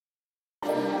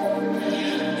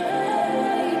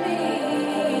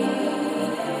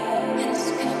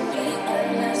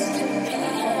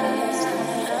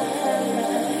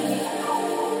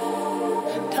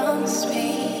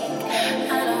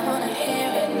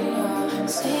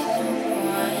My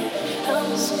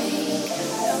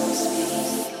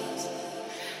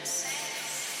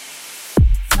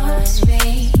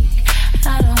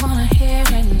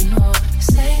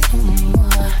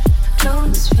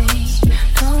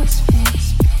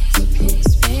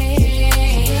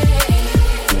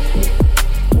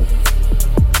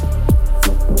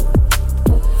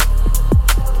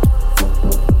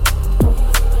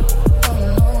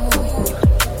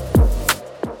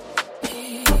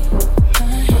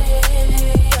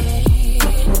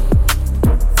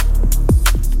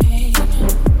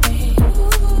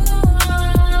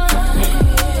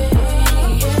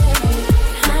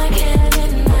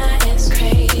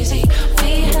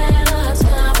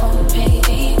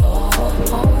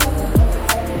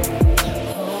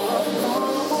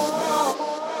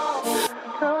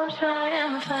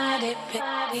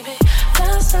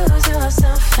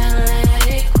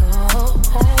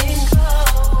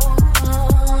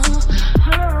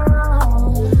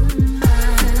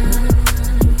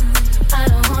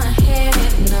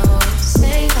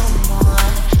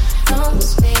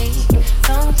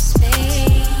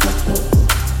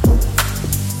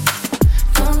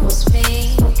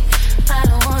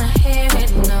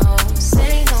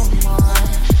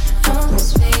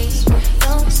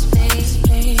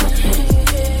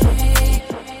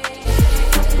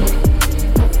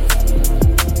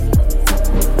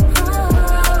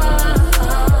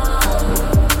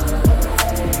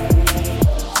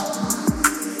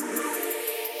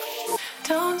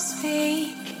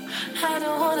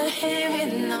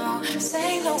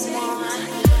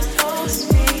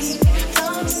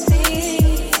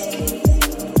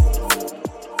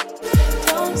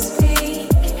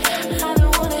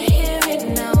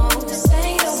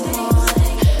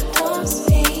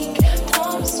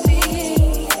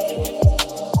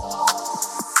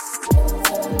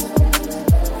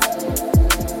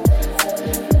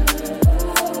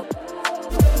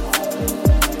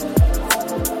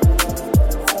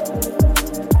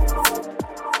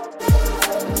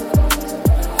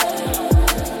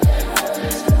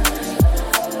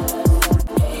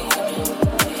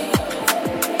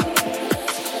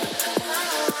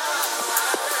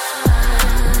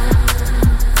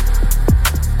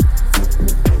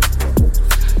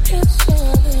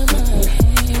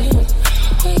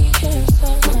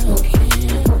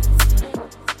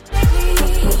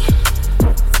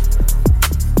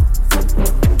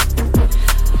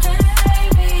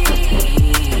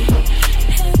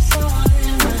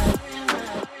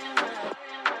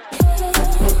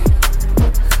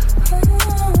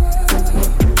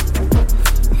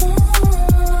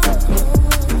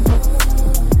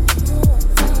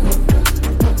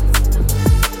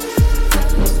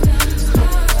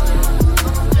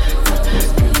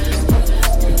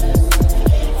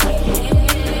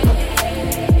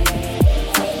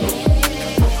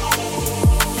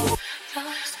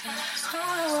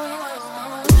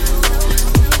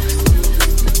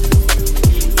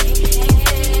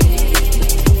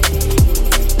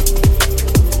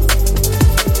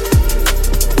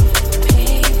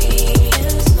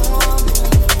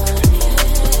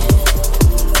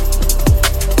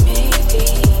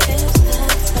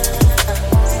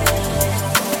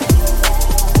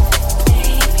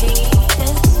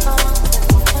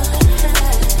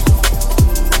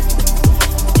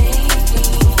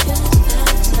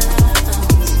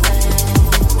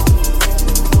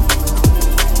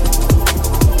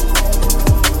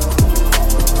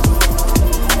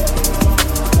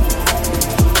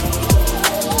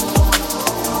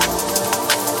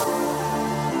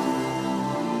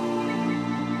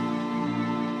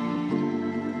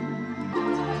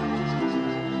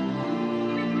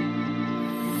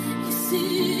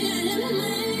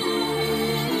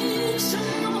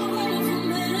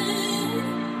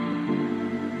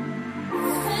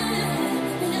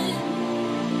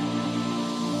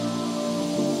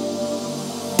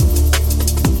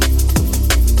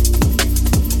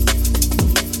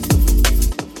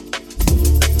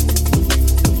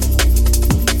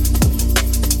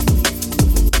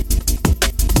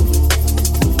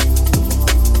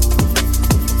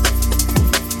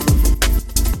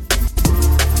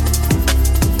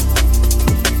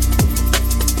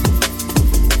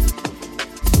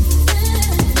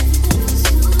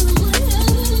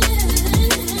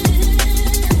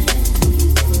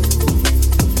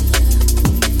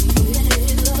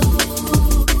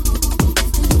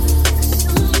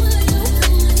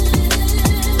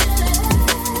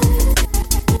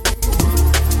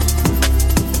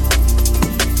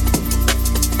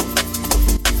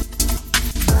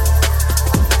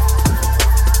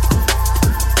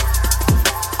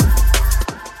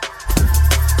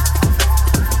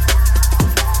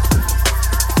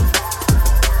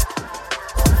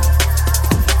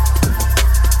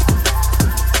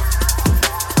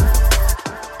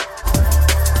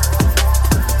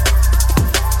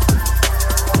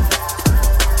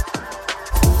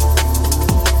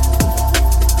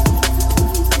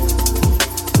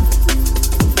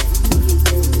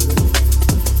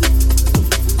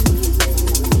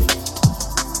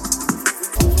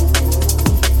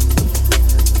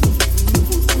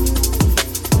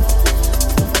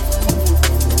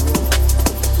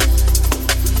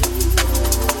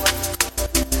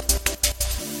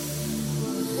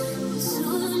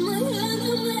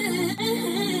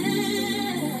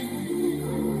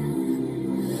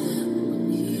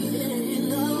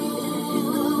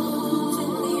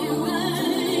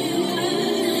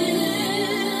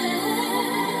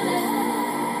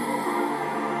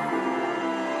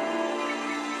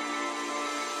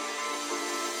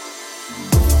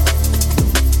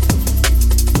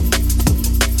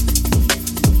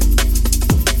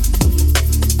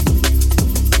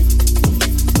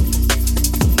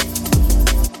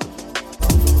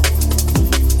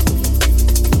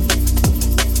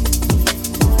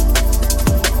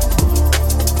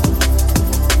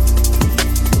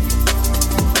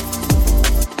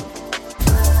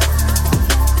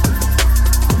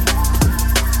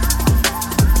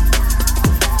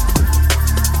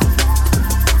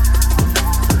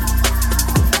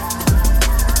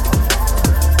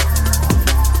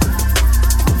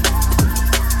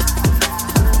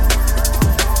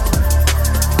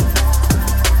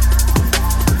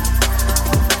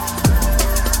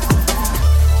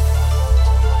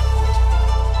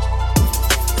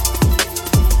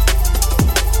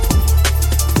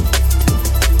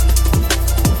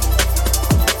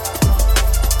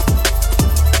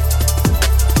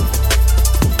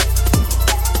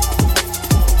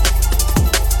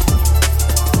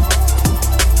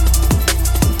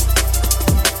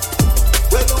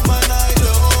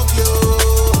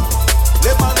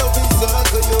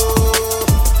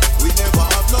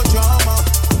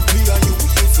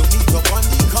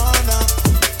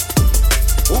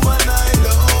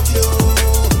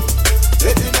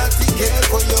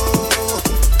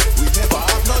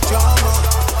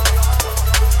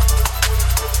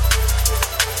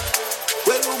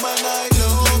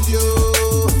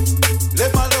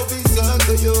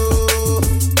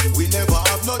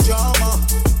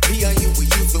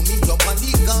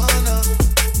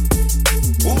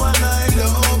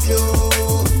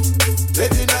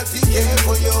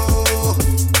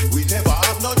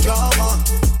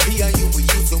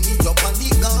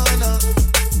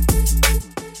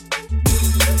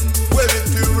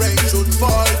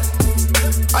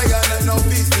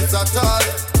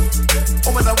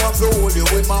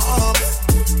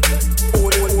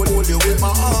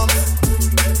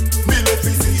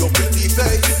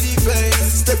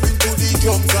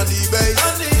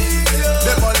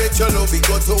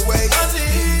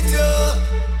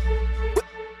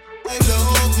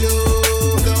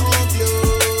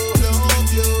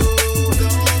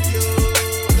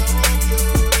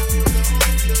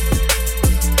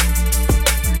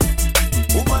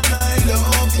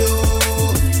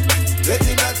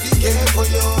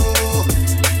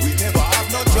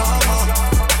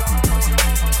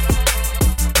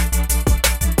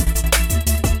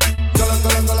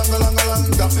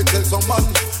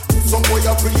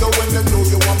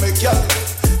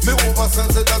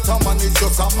is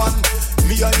just a man.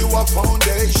 Me and you are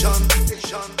foundation.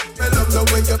 I love the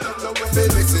way you feel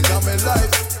missing on my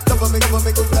life. Love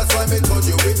me good, that's why me told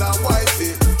you in a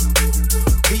wifey.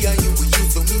 Me and you, we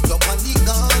used to meet up on the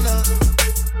corner.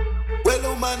 Well,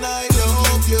 woman, I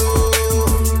love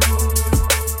you.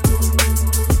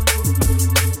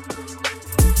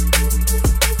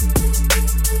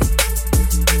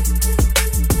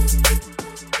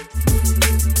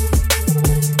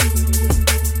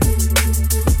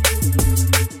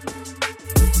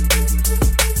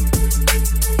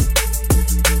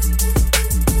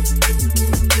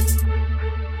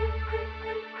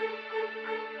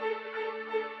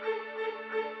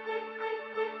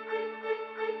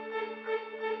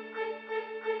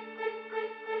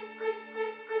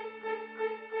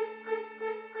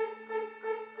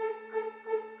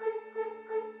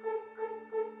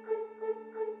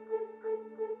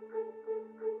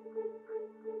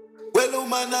 Well,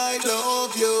 woman, I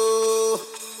love you.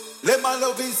 Let my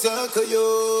love encircle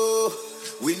you.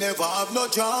 We never have no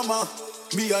drama.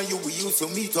 Me and you, we used to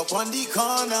meet up on the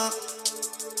corner.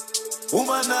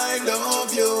 Woman, I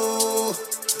love you.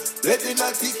 Let the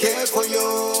naughty care for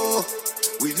you.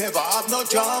 We never have no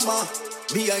drama.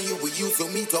 Me and you, we used to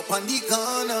meet up on the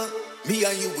corner. Me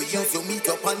and you, we used to meet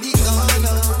up on the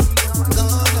corner.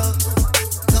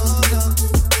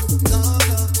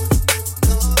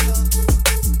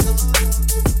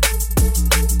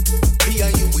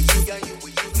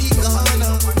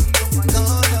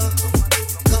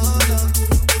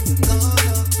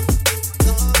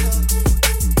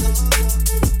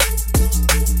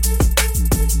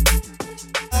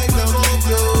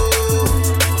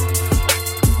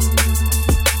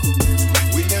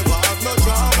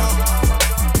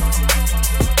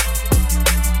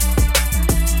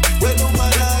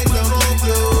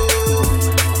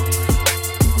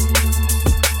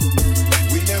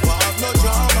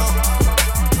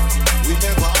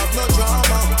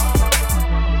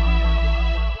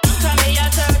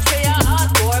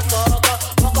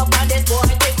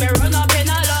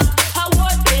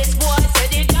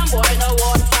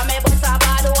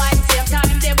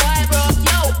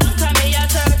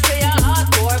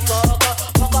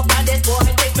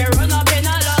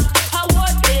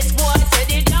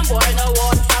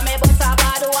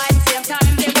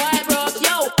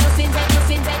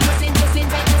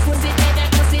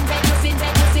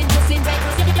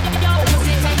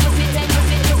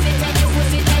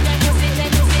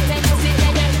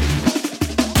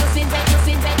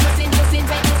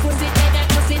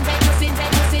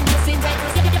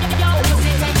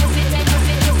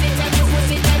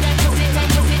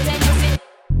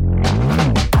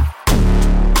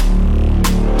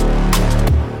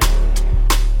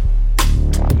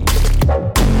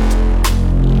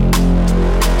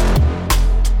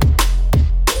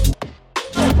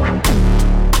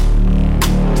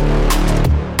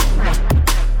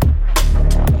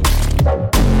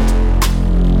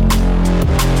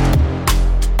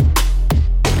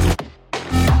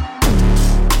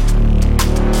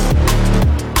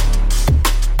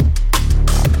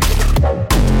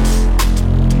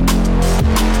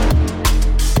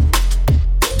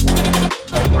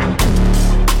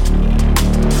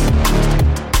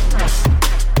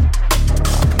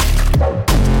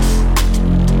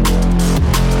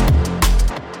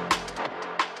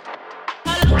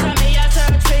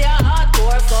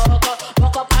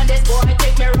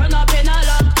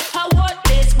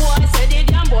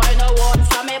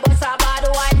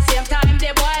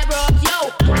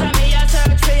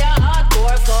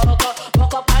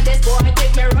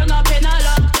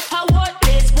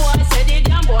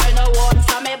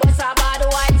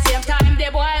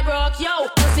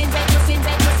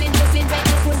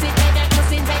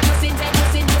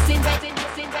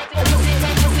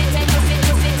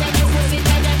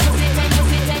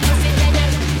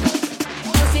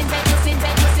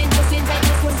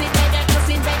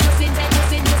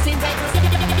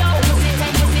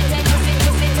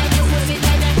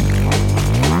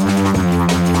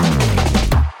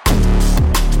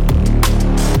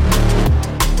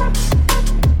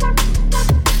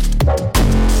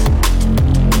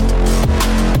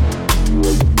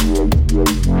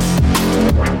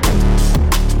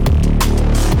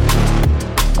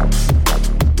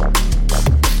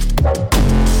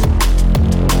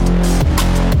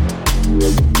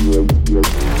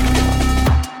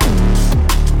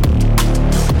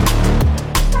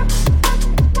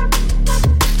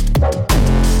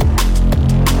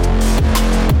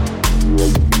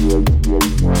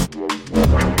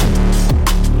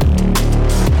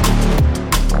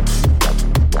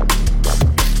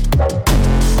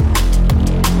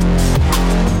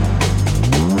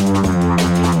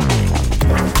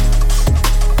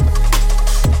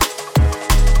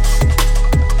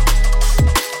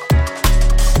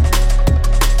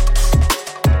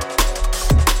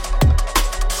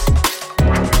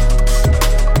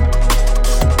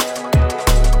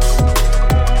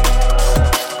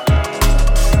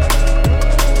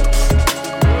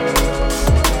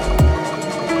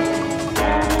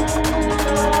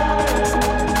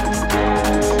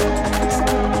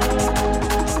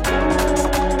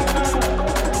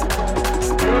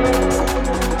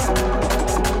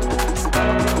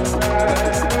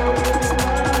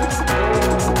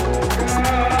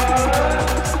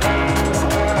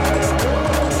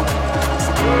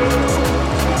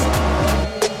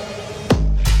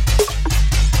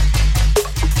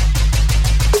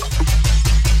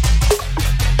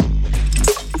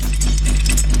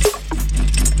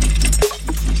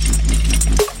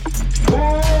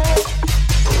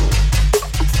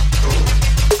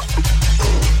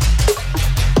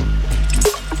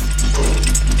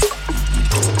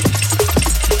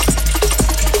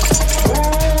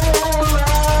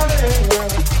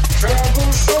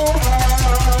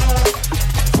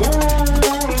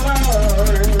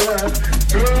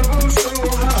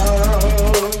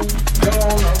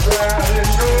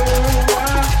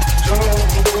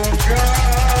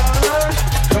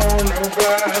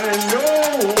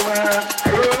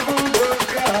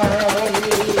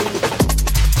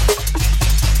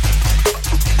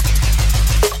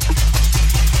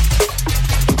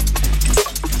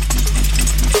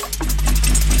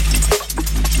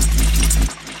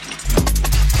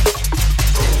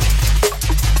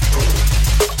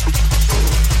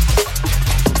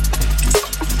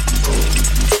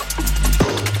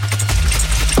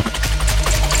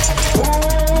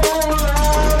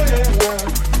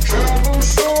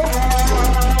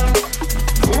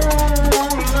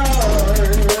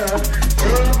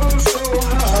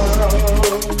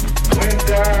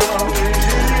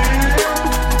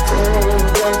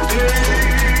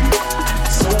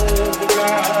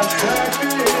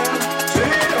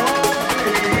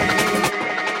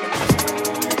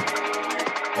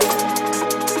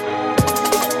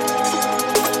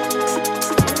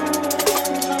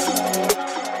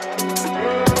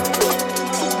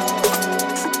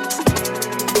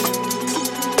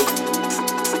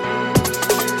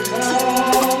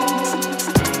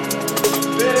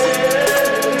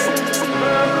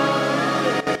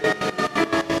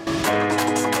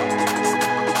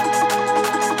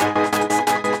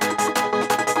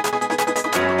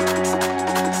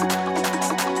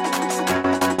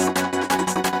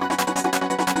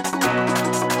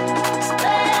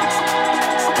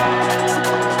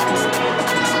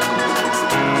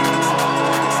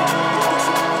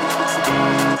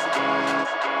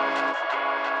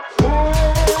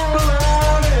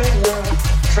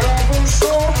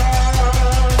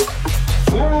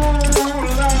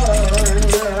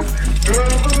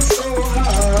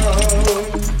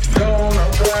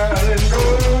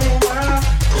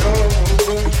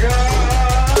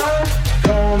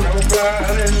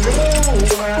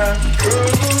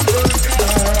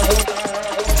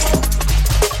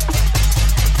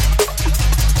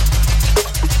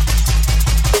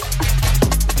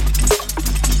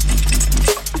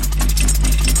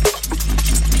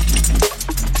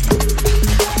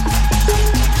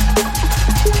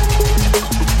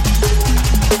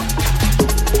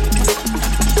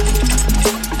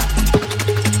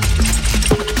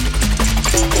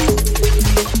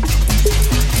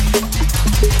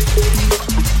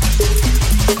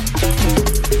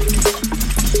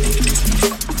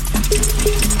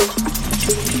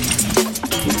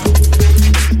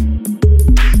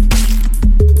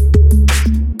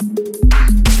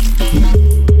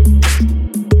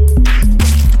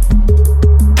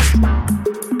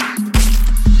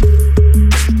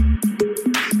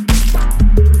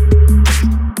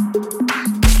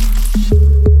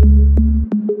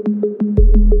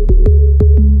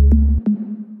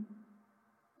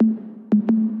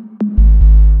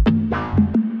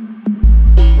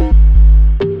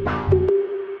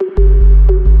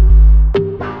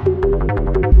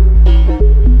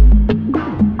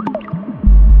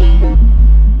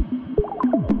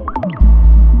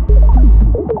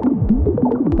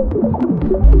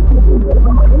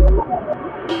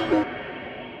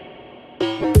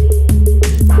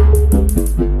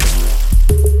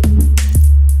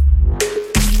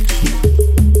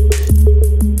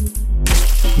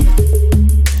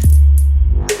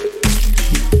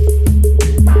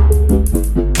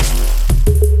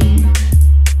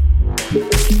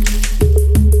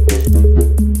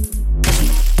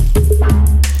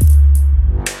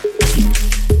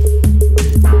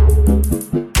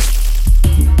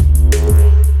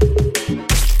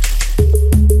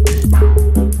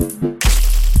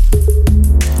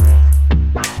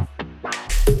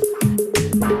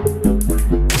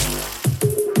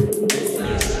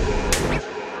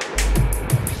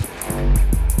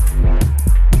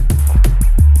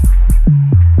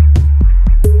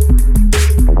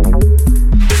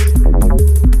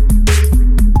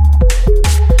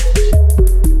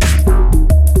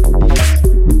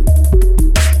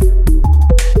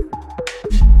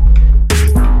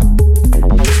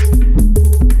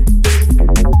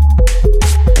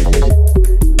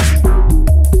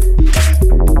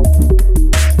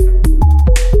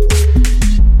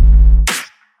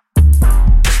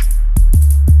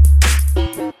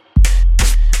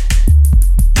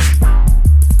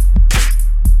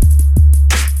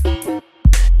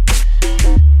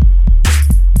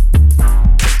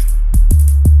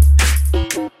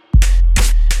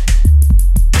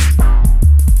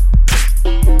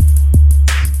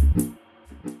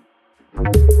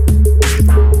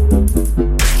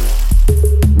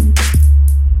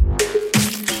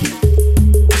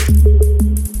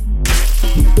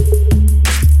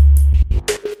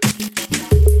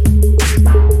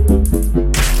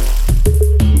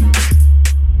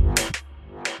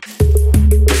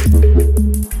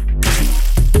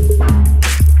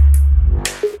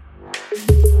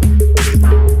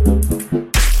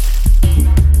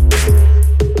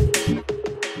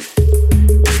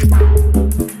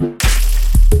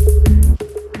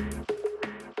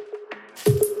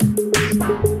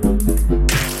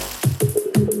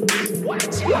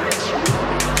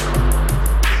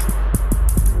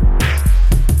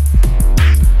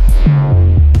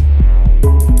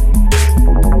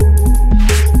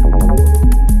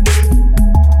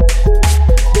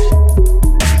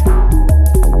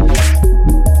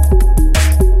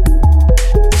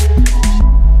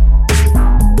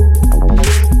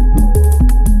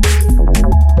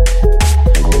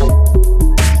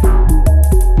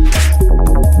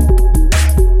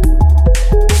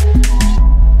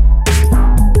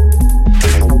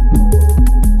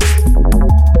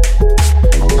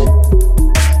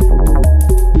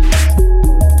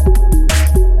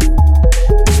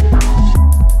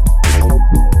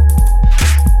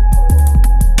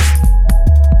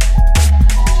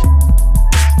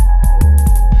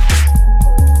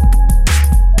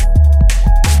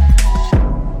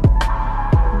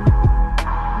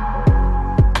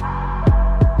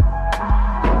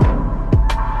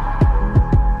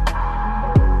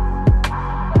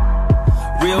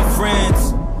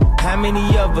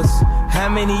 many of us? How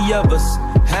many of us?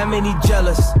 How many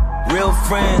jealous? Real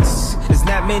friends, there's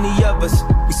not many of us.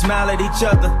 We smile at each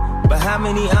other, but how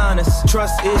many honest?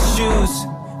 Trust issues,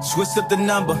 switch up the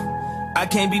number. I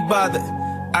can't be bothered,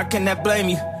 I cannot blame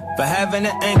you for having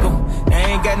an ankle.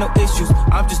 I ain't got no issues,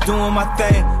 I'm just doing my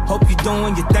thing. Hope you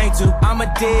doing your thing too. I'm a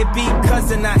deadbeat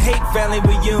cousin, I hate family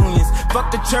reunions.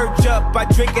 Fuck the church up by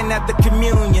drinking at the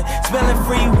communion. Smelling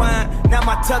free wine, now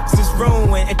my tux is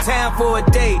ruined. In town for a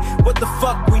day, what the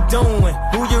fuck we doing?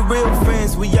 Who your real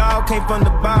friends? We all came from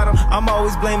the bottom. I'm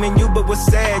always blaming you, but what's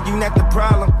sad, you not the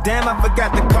problem. Damn, I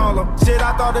forgot to call him. Shit,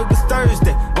 I thought it was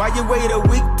Thursday. Why you wait a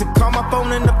week to call my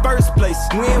phone in the first place?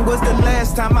 When was the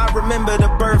last time I remember the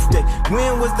birthday?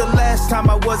 When was the last time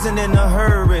I wasn't in a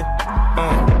hurry?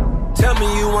 Tell me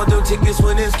you want them tickets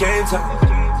when it's game time.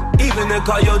 Even to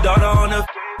call your daughter on the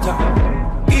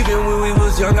time. Even when we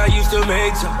was young, I used to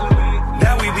make time.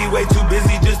 Now we be way too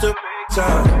busy just to make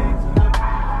time.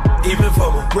 Even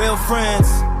for my real friends,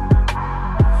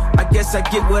 I guess I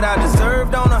get what I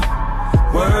deserved on her.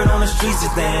 Word on the streets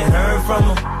if they ain't heard from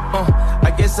them.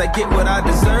 I guess I get what I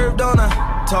deserved on her.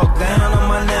 Talk down on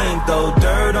my name, throw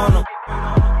dirt on them.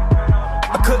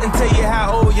 I couldn't tell you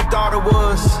how old your daughter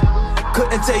was.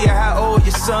 Couldn't tell you how old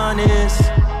your son is.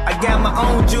 I got my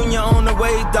own junior on the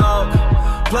way, dog.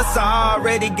 Plus I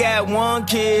already got one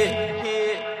kid.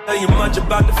 Tell you much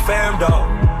about the fam, dog.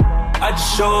 I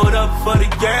just showed up for the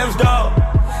games, dog.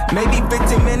 Maybe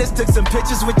 15 minutes, took some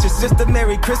pictures with your sister.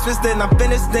 Merry Christmas, then I'm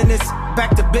finished, then it's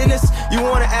back to business. You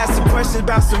wanna ask some questions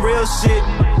about some real shit,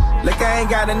 like I ain't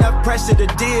got enough pressure to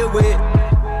deal with.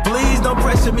 Please don't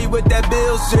pressure me with that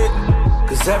bill shit.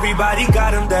 Cause everybody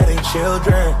got them that ain't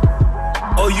children.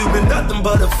 Oh, you been nothing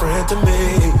but a friend to me.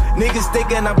 Niggas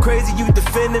thinking I'm crazy, you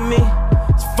defending me.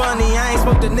 It's funny, I ain't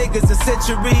spoke to niggas in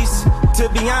centuries. To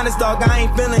be honest, dog, I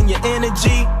ain't feeling your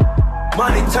energy.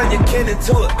 Money turn your kin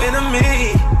into an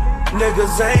enemy.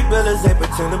 Niggas ain't villains, they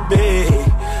pretend to be.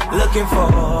 Looking for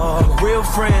real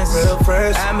friends. Real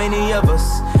friends. How many of us?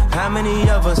 How many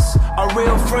of us are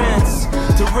real friends?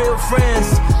 To real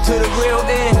friends, to the real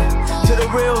end, to the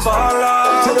real fall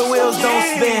off, to the wheels don't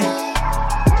spin.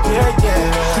 Yeah,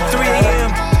 yeah. To 3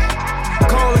 a.m.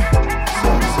 calling.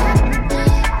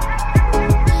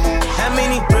 How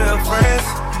many real friends?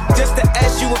 Just to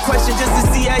ask you a question, just to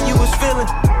see how you was feeling.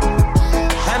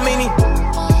 How many?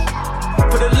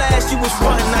 For the last you was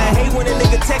frontin'. I hate when a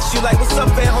nigga text you like, what's up,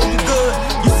 fam, hope you good.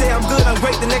 You say I'm good, I'm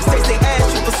great, the next text they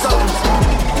ask you for something.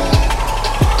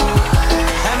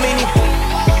 How many?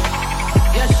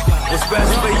 What's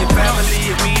best for your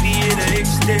family, immediate or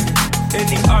extended?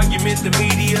 Any argument, the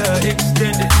media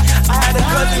extended. I had a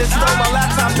cousin that stole my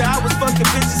laptop that I was fucking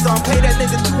bitches on. Pay that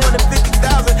nigga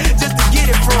 $250,000 just to get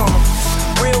it from him.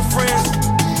 Real friends.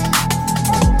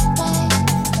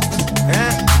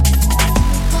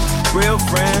 Real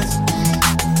friends.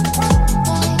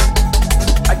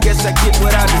 I guess I get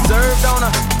what I deserved on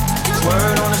her.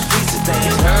 Word on the streets if they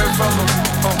ain't heard from them.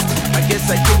 I guess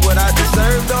I get what I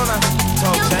deserved on her.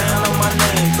 Talk down on my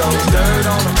name, throw dirt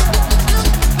on her.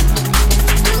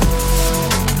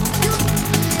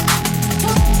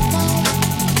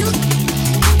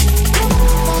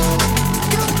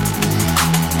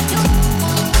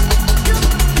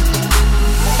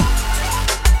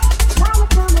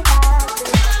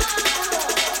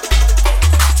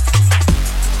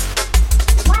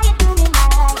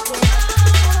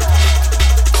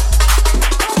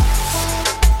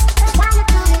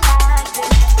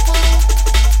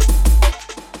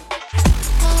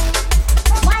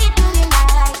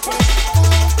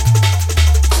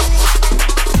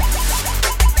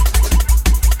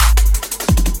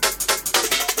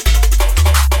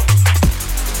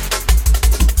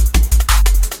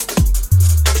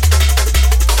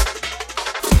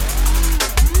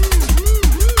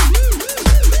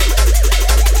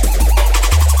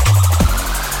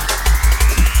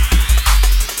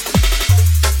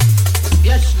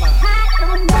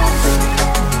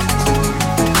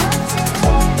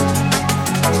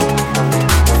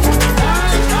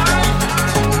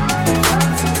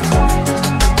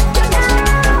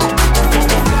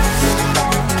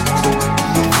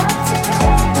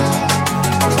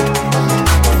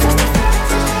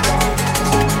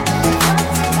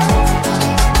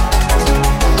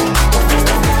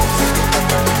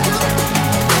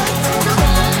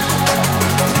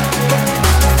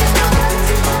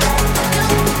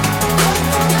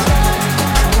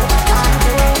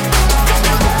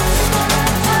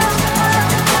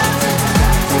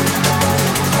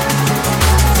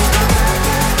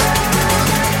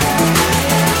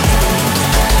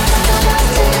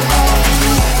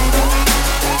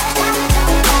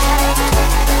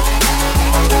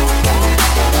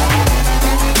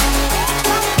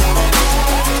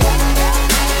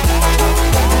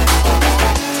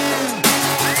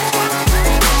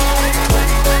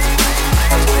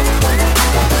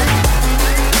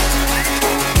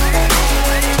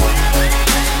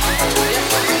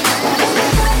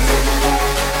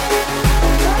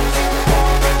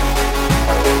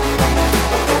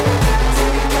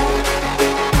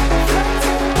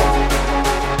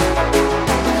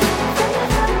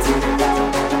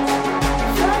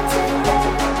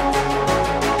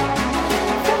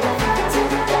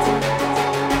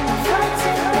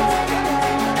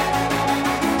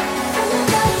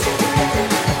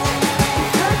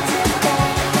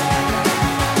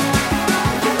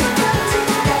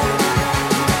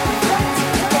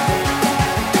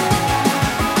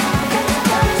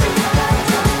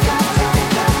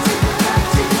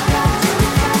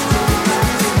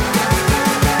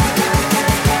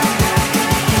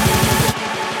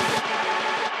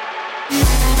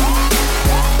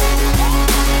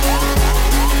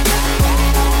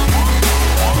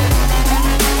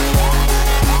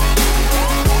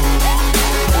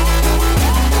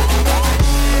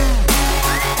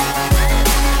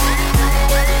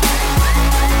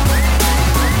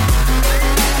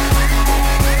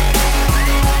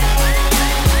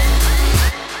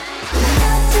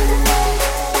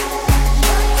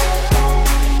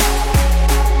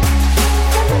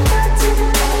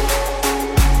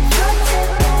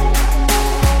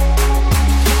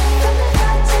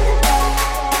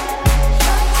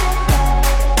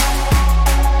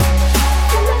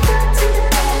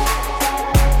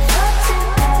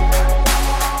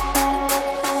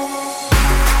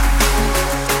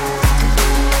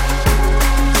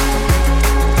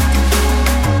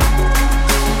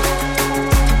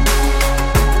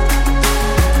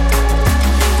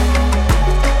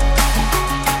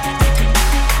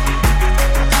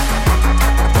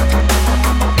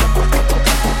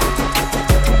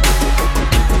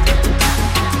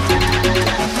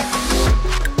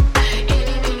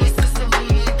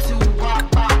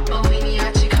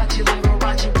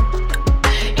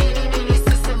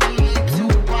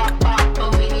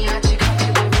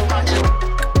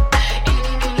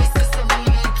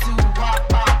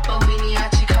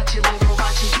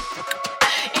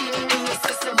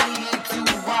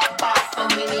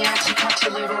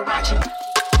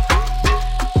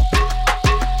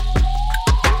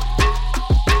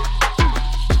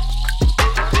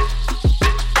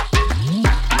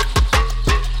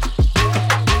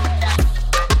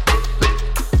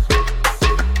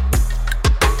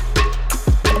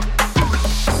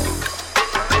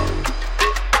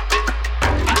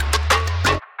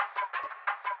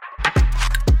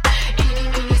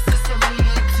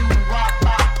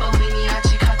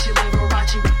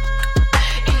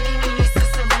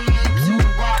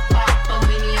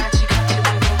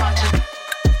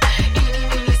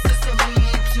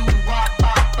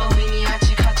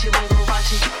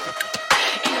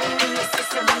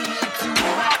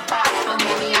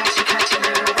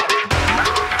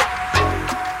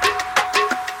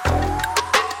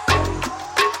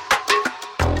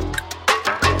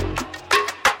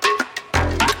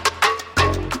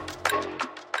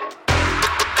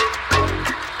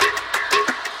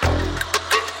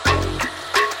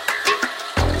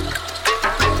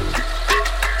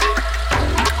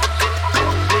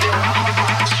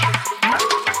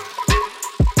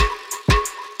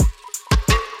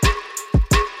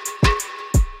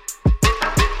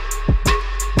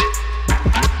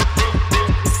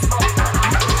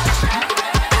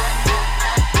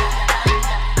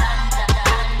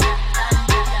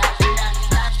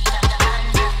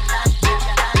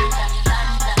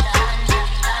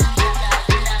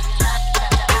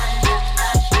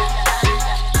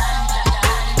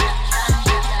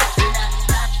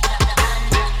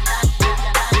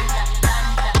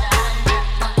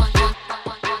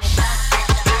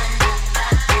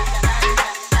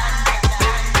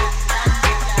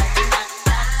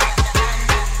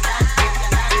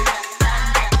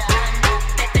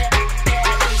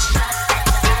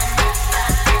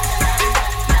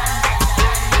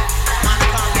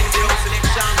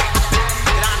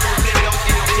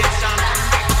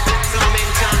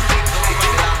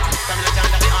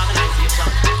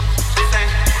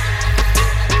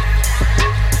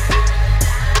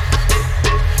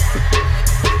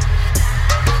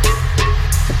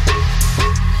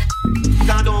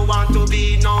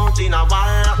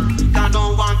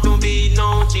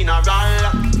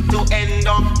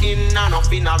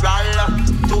 funeral.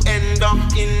 To end up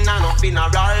in a no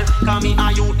funeral. Cause me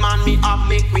a youth man, me have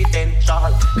me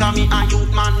credential. Cause me a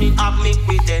youth man, me have me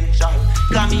credential.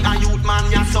 Cause me a youth man,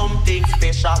 me a something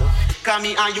special. Cause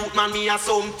me a youth man, me a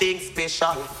something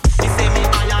special. Me say me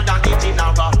higher than the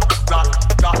general.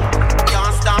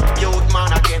 Can't stop youth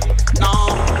man again. No,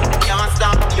 can't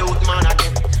stop youth man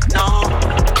again. No,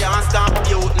 can't stop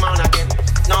youth man again.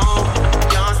 No,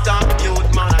 can't stop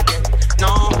youth man again.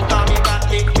 No, cause me got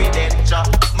me credential.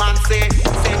 Man say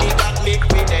me got me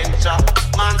credential.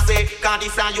 Man say, cause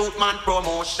this a youth man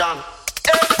promotion.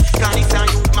 Cause this a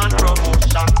youth man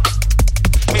promotion.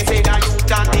 Me say that youth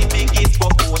got the biggest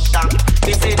proportion.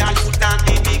 Me say that youth got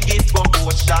the biggest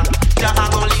proportion. Jah a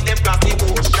gon' lead them cross the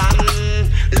ocean.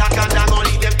 Like a Jah gon'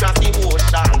 lead them cross the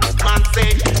ocean. Man say,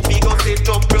 we go set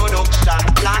up production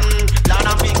plan.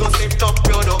 Lana we go set up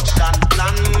production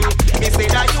plan. Me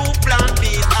say that you plant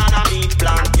peas and a meat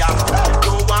plant, yeah.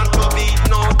 Don't want to be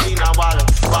nothing a wall.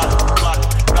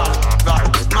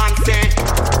 Man say,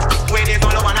 when they go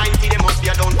love and I see them must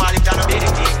be a down for it and a baby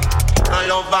thing. I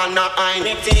love and not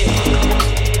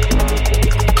anything.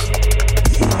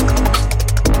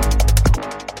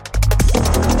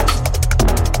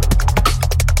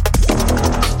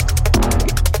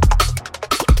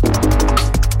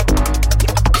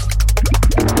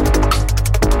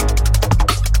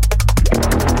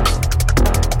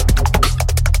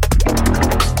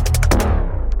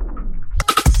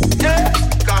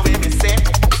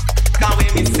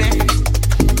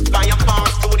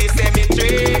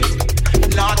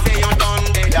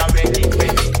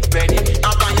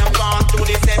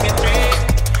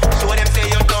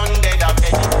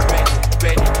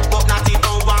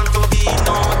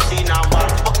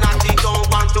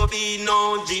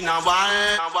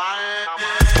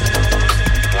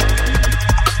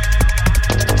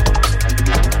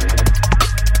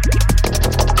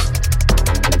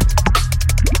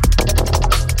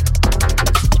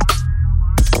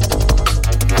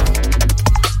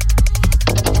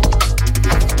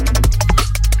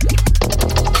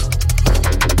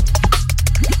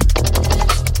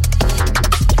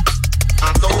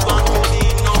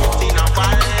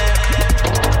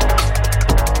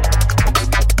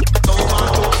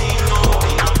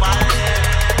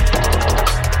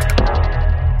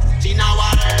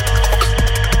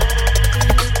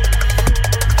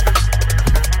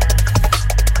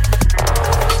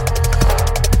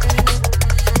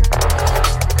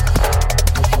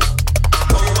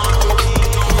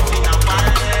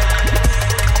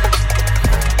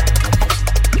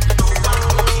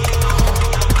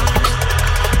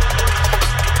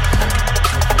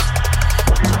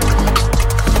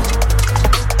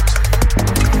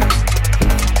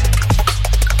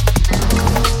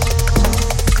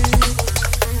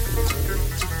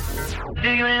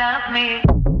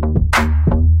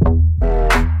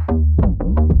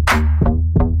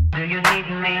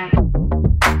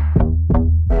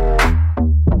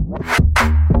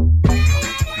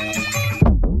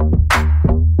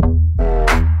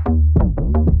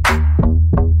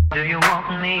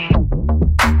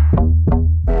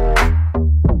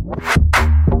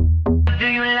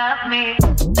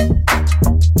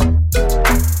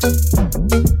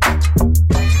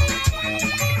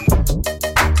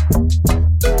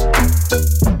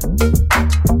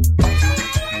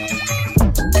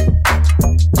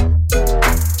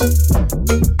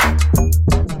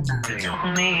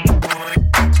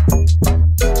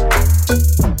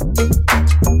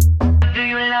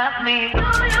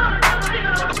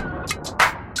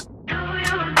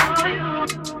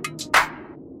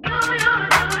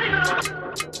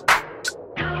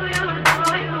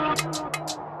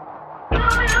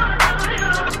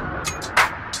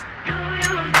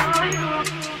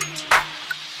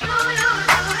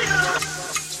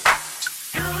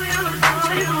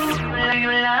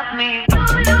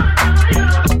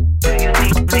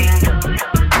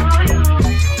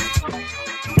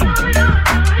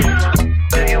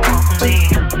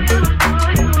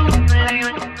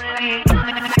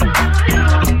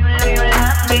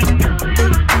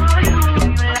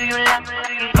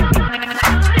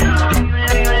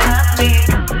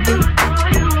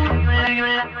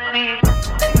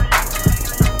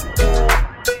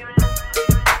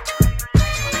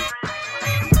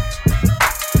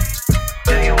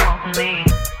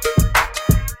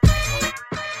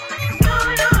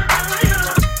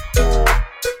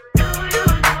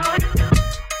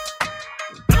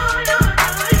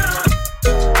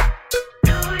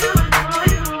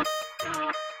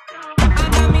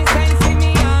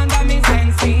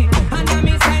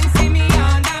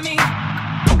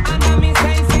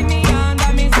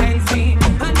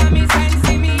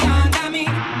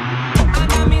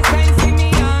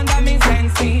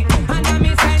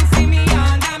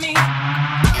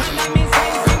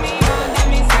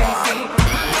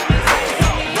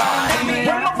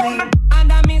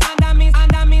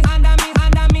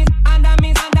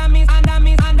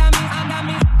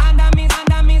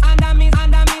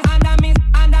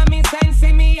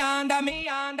 under me,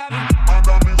 under me.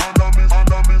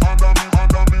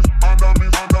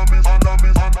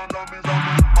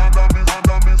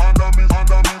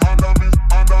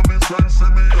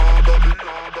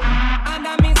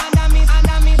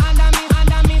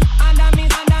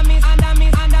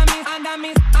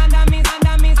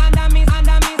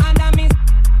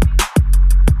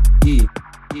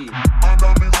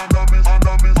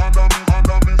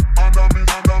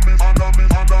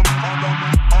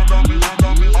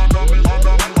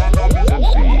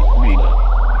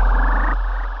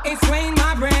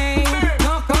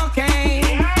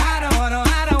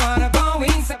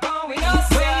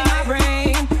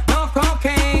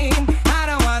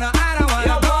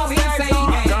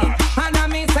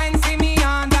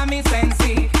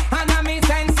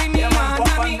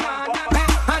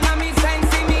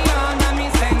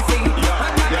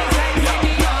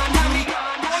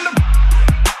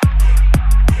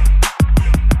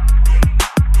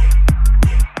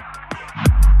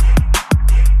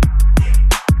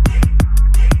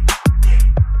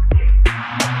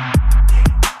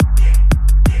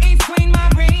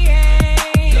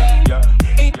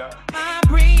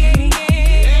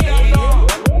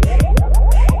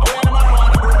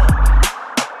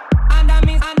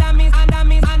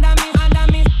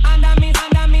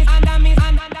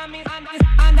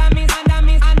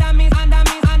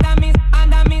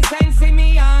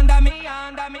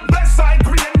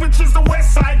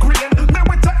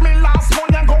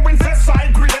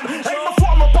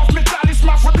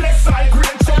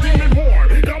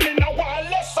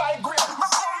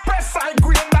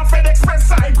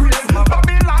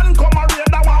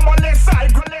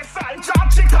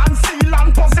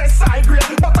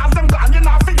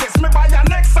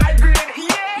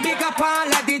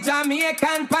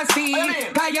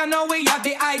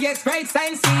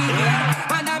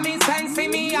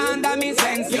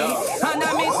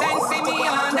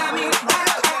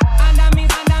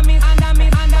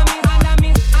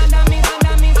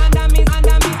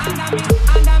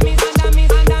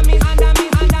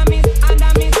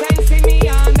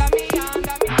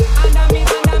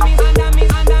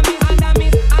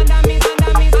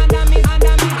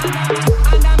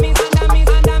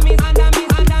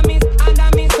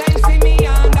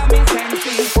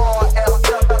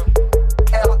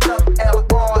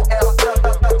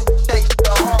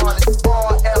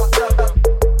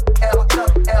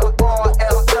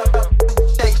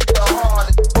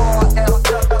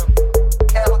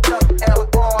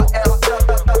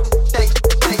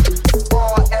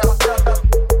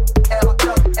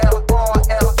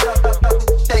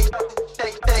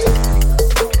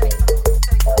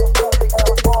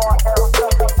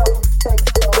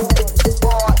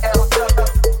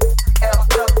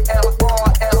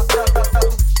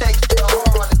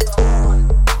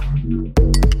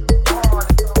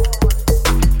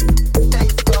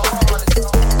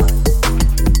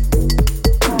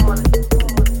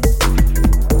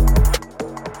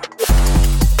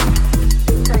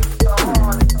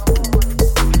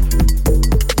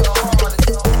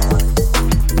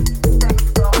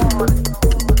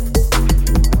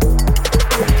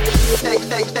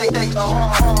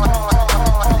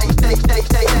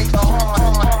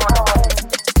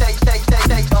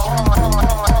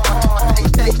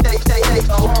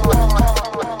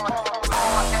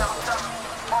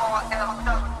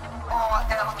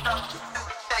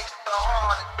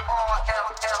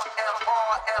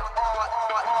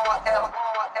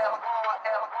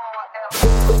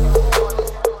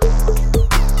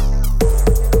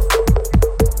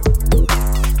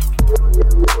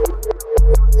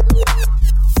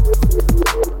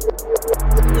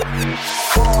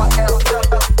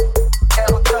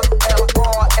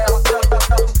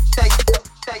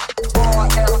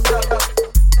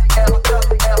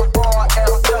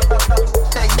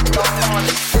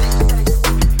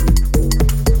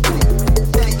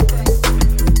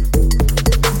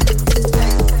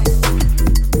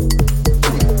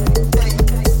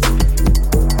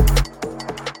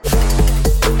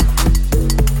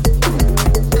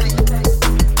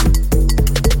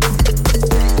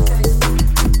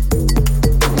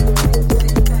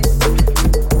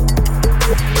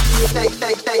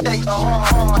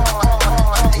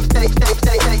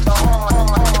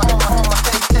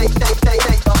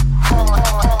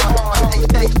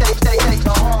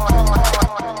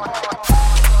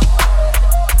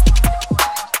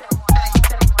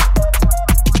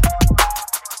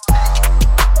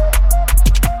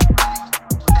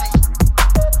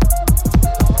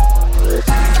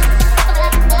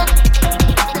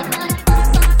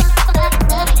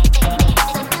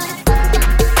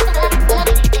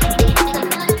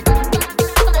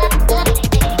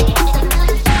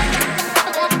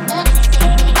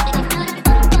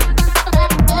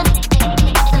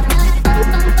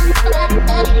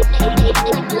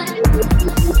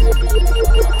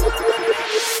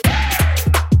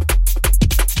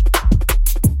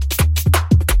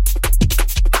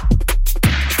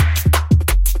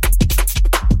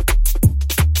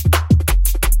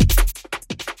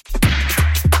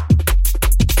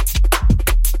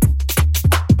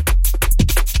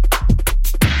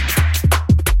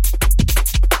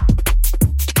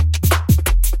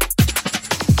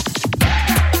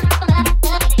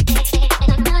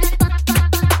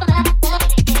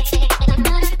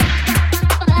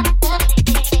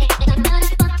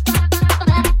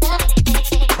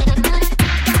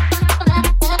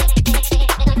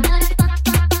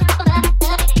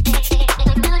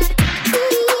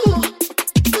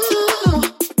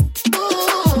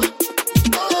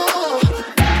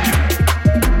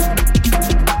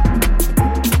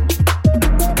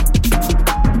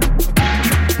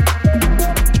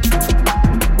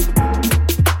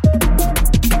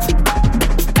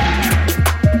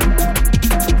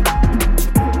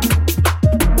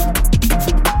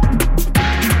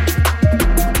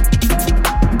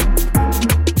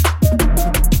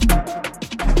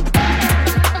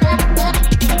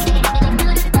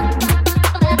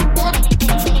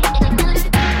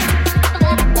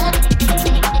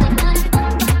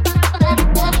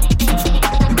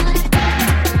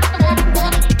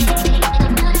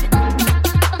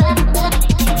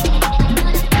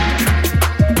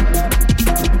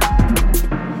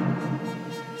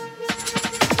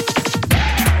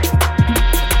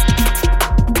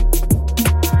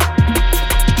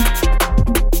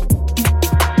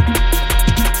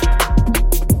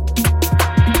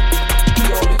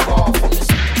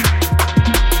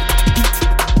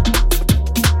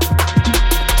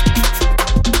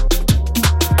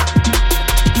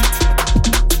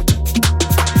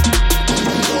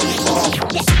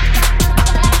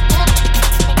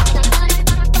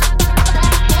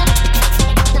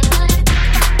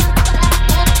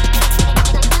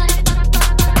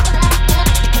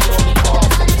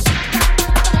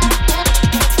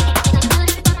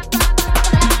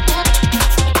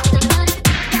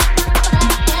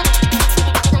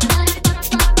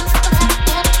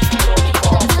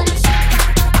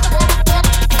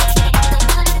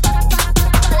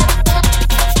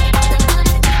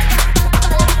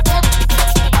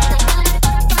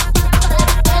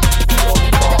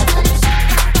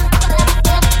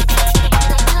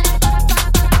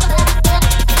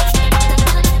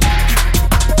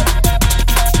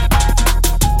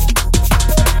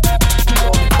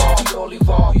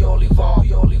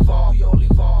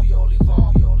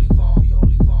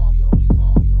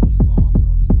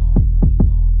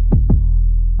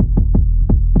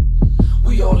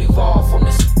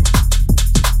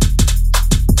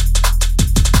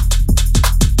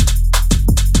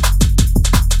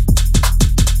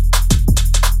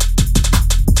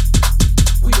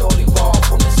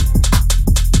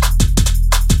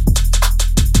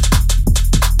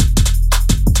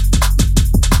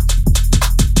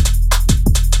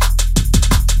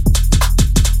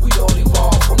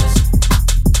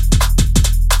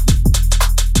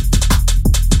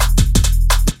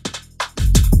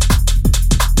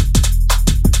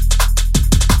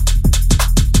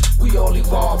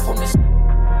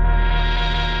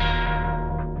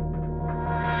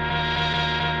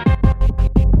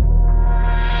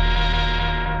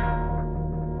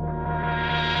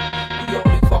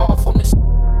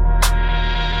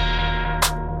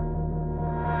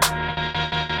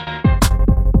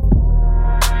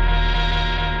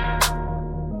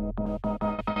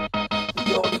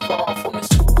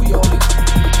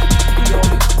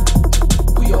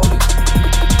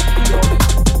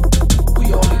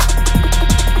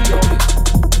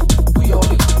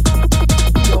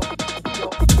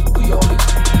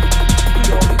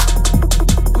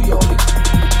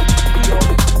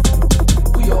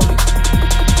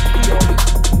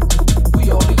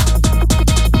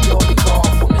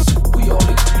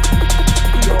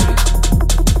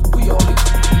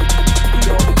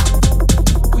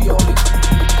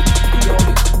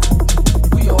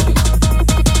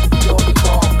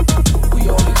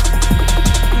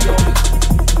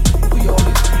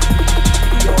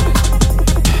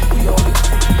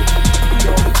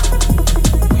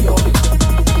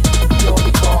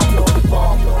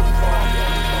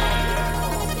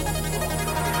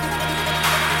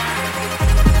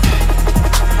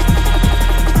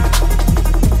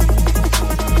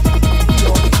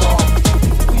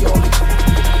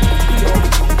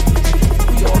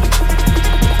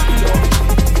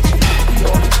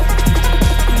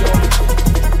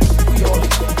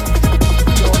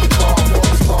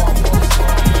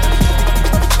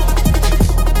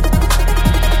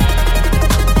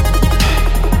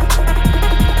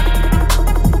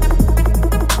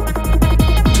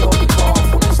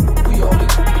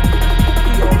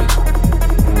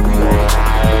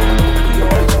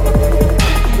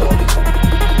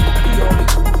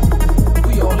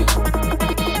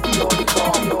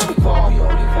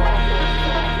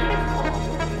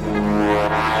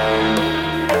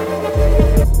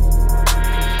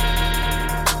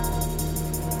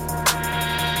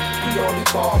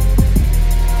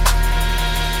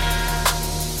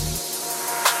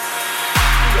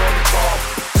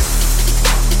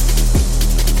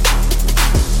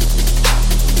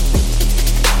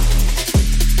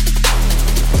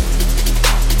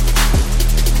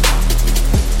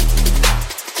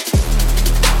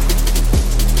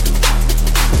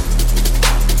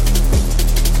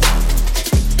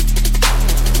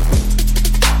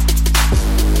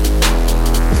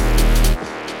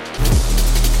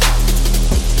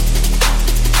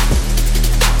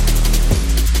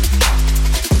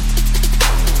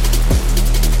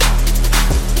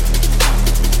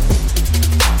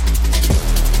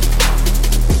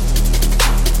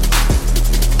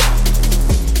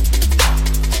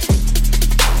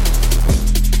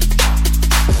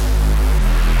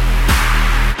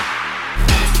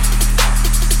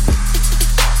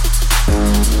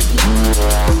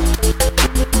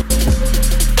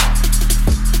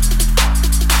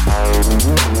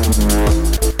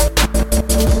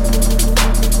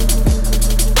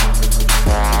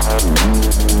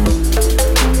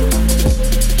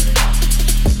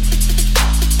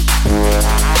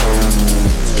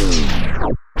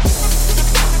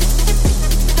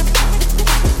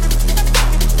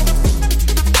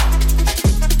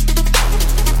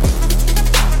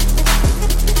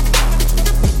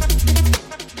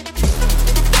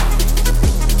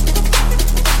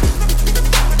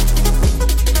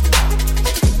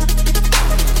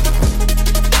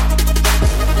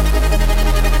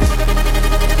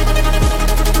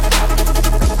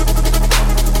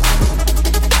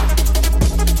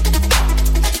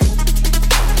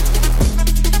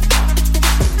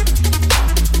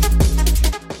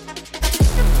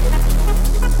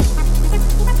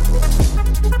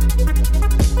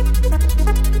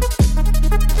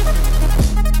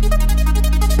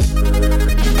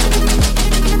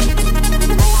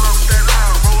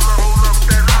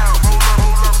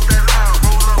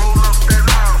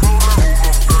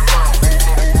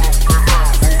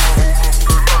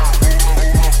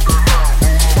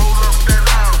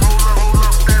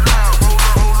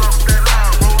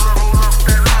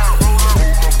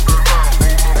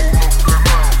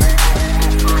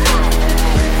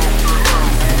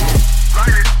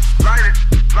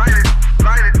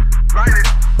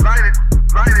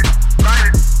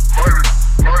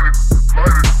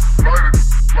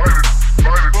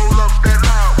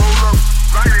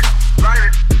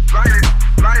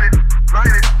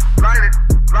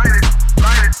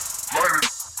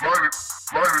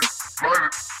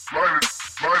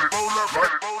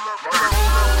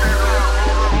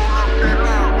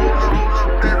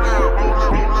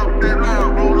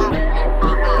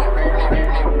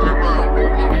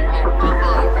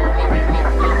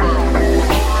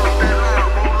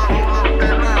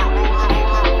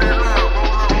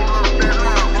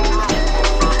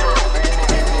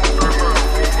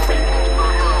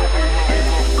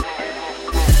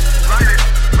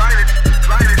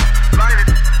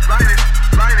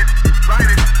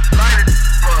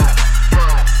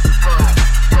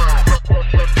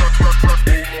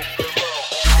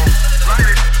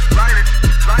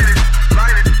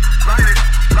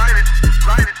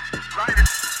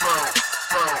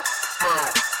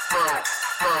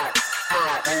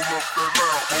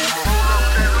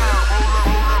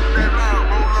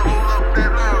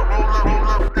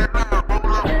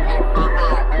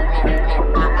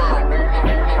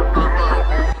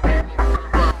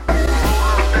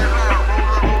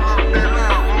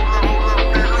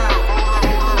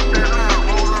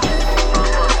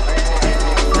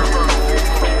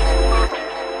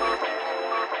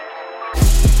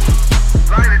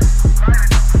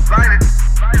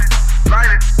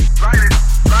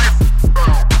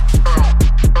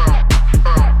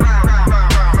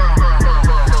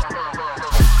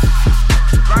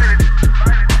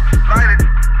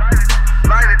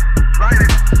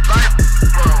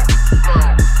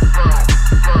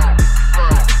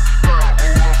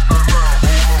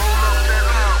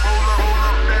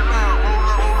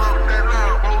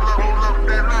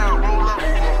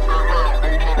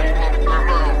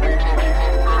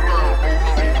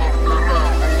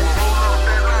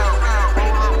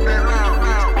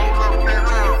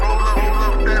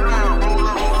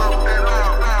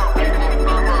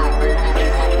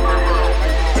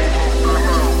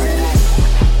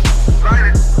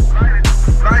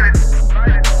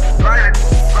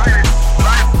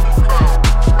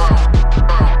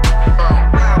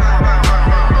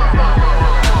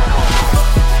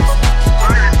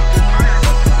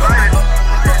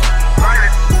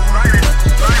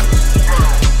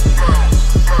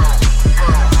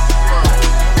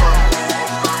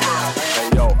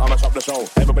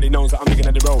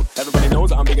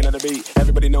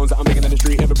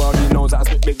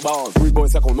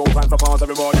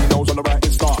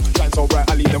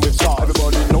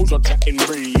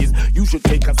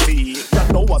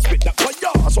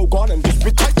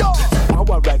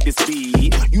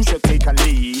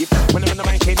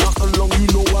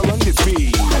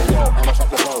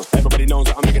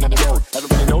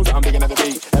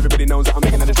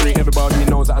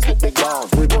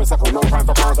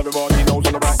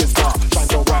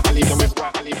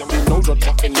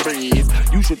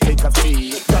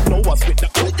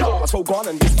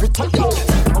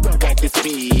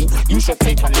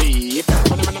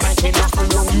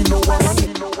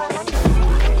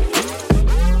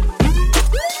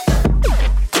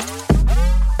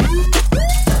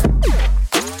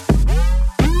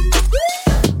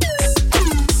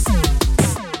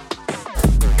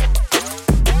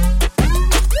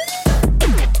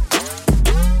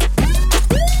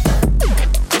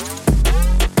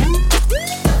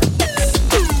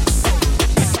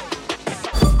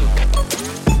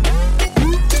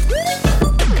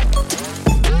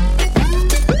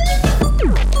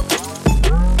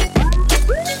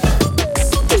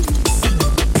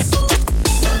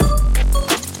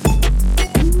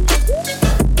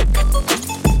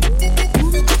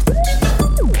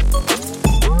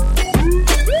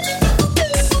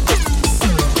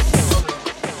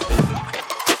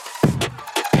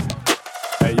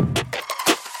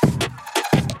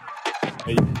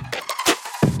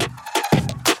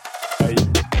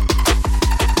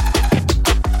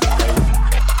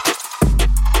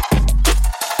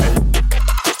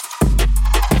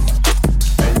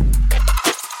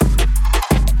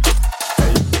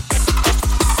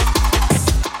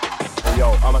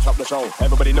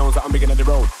 Everybody knows that I'm big in the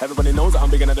road. Everybody knows that I'm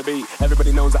big in the beat.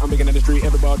 Everybody knows that I'm big in the street.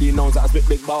 Everybody knows that I spit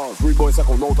big bars. Rude boy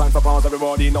circle, no time for pause.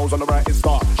 Everybody knows on the brightest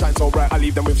star. Shine so bright, I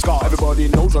leave them with scars. Everybody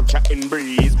knows you're chatting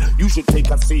breeze. You should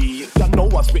take a seat. You know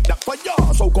I spit that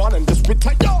fire. So go on and just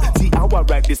retire. See how I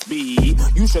ride this beat.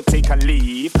 You should take a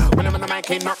leave. When I'm in the mic,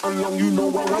 ain't nothing long. You know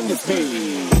I run this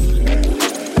beat.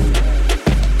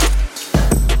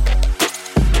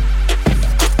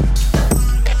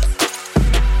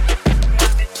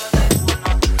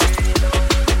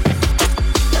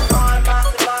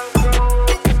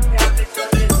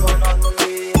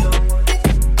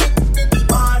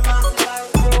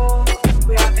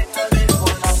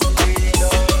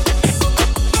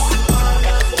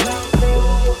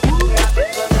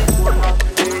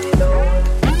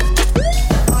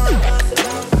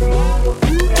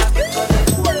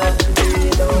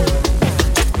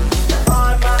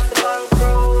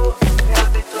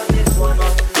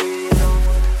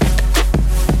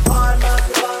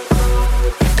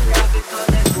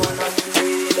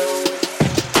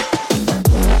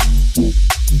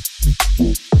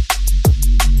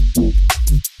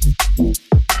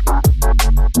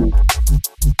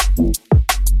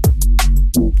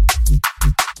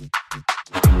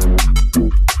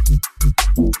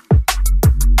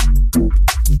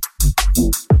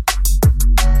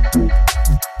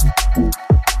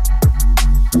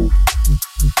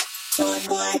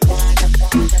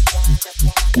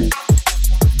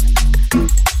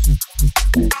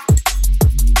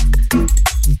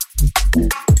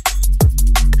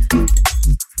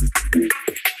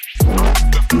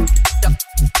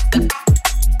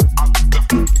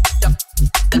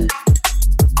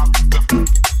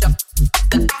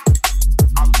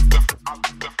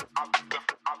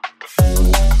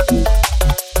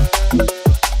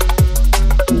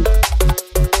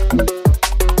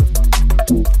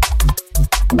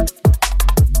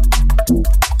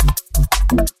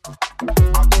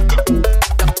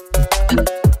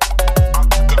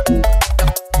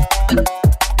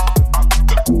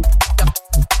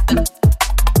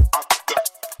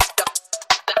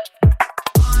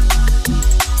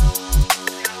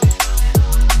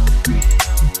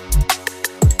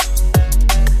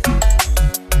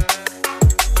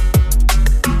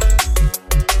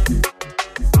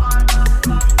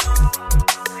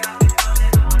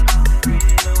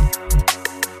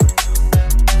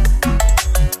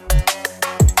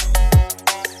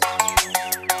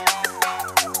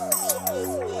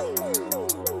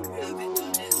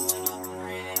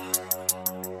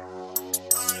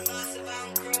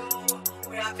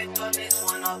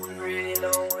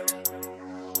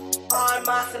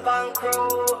 massive and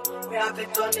crew, we have to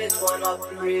turn this one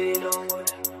up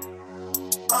reload.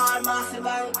 All massive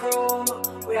and crew,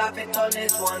 we have to turn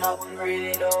this one up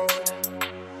reload.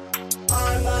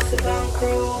 All massive and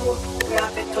crew, we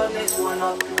have to turn this one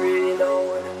up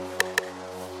reload.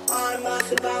 All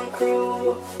massive and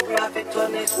crew, we have to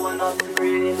turn this one up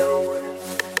reload.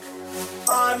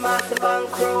 All massive and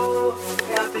crew,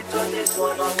 we have to turn this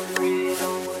one up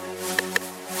reload.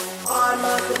 All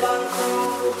massive and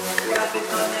crew, we have to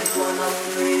turn this one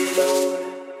up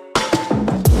reload.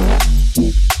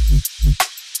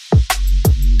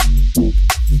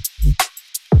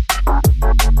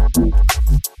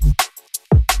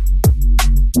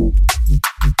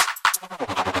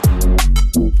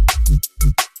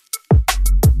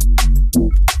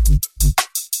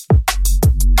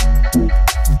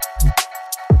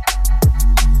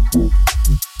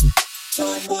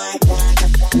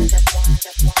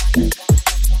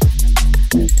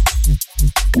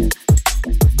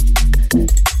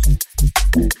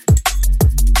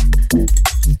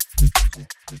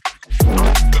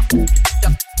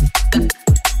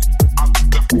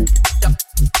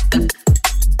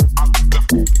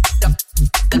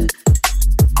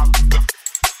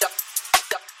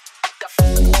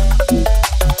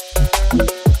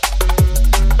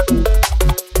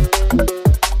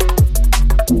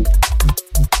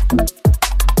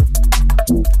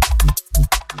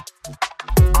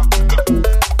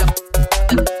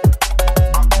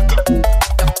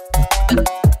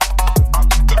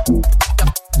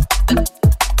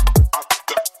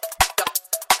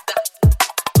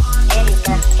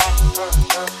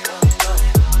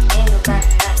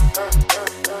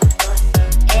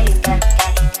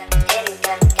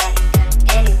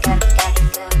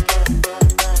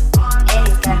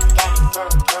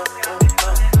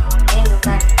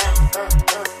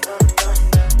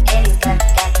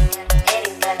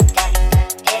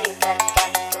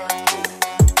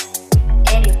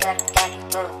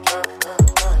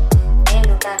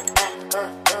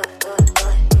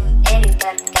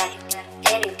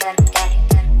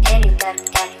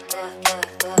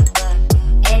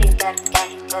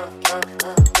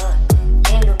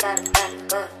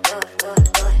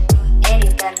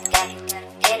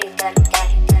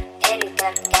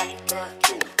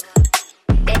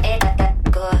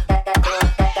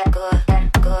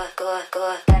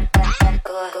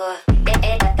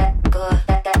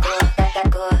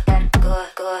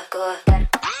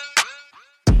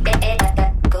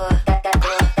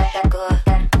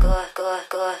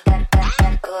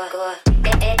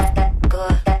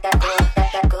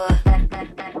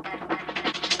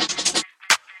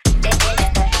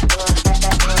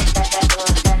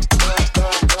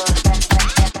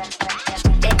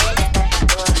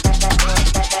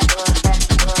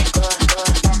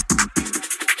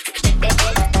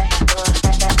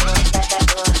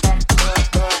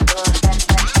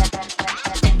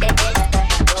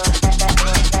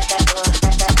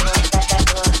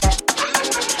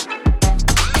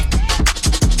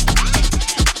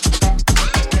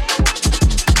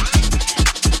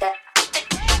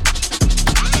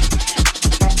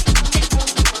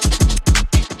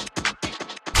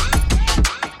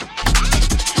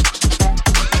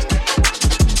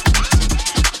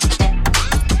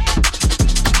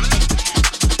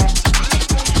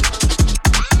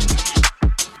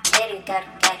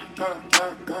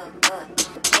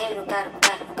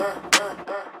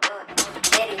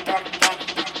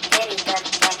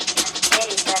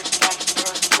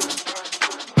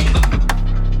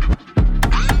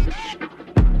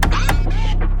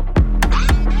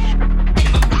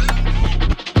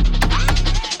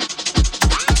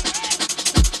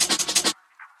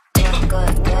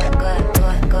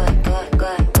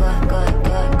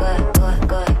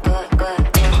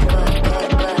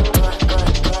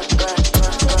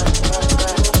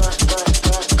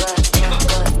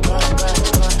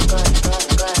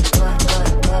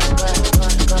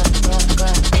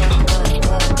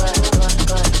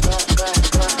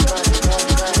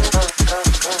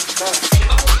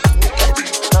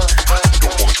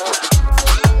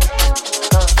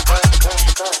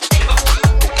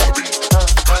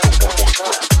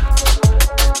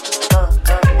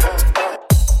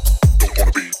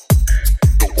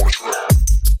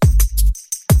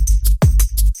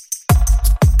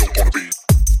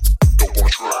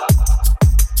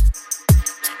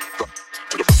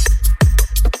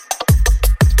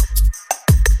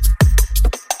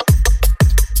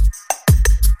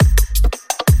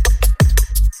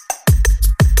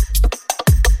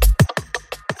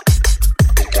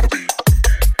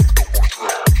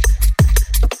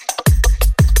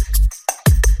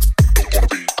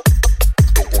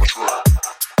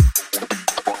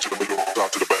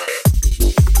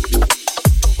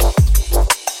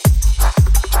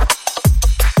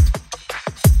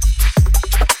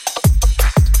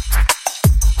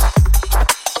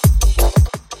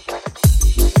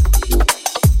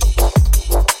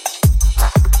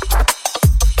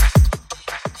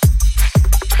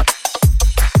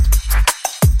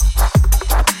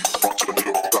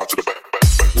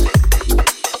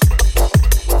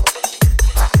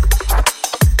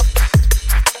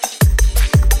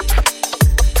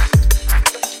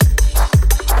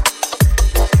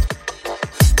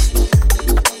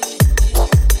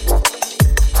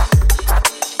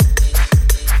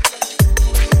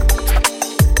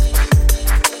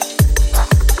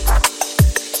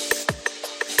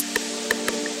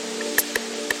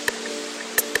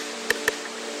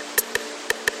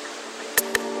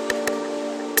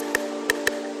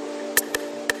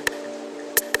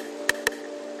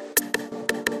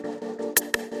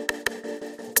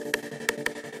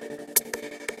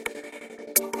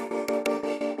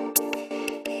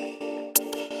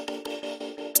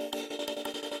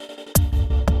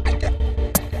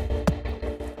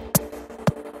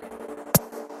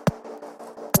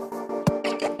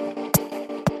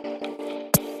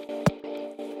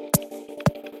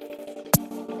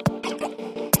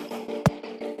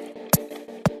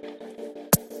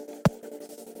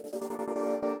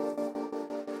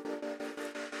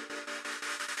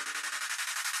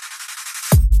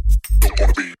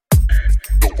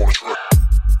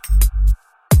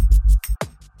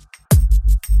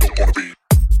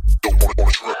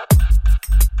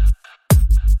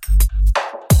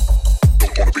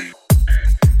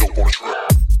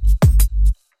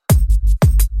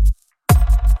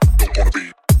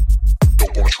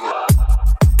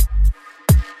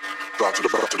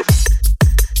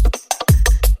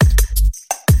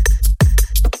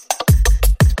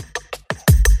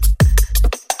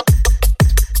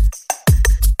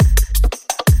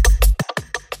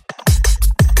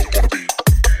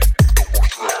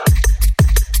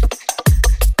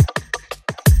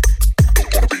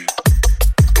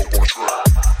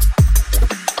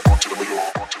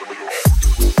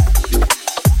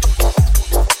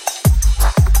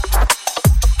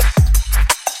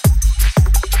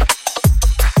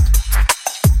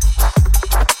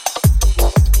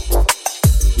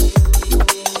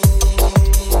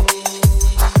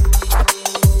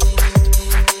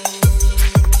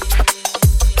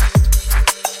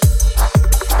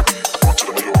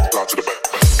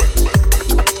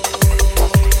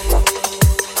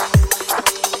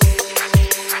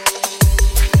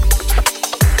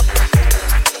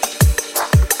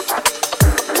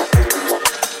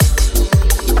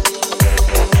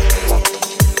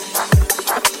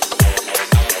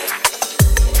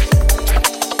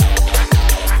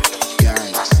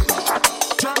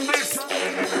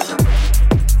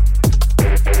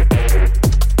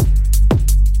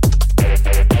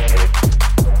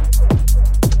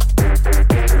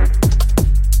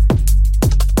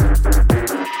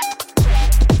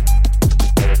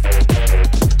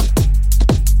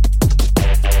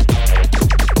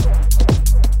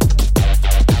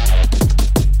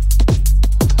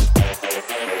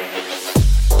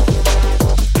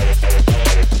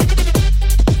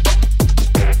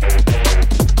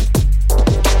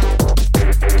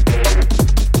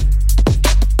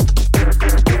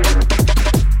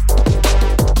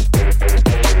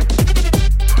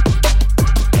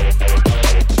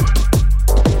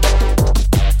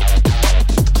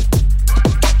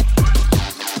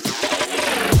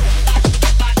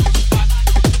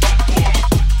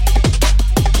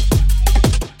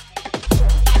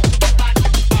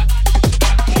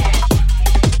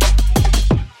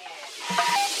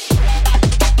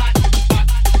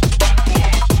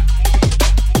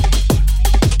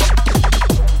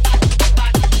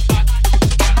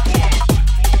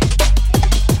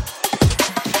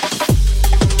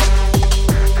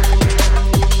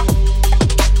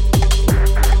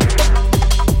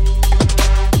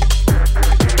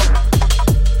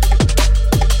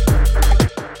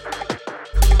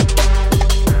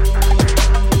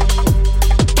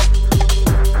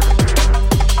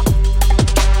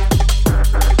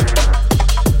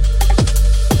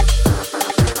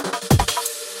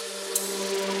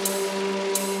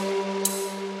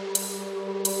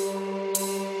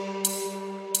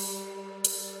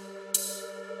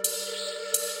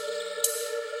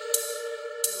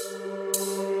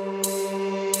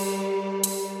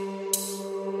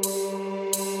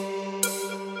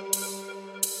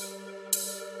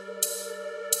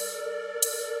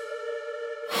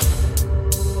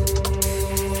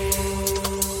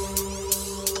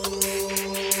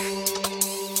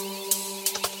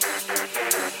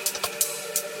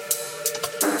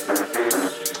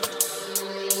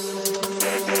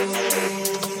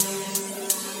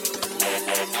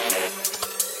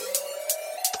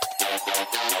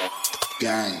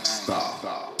 gangsta.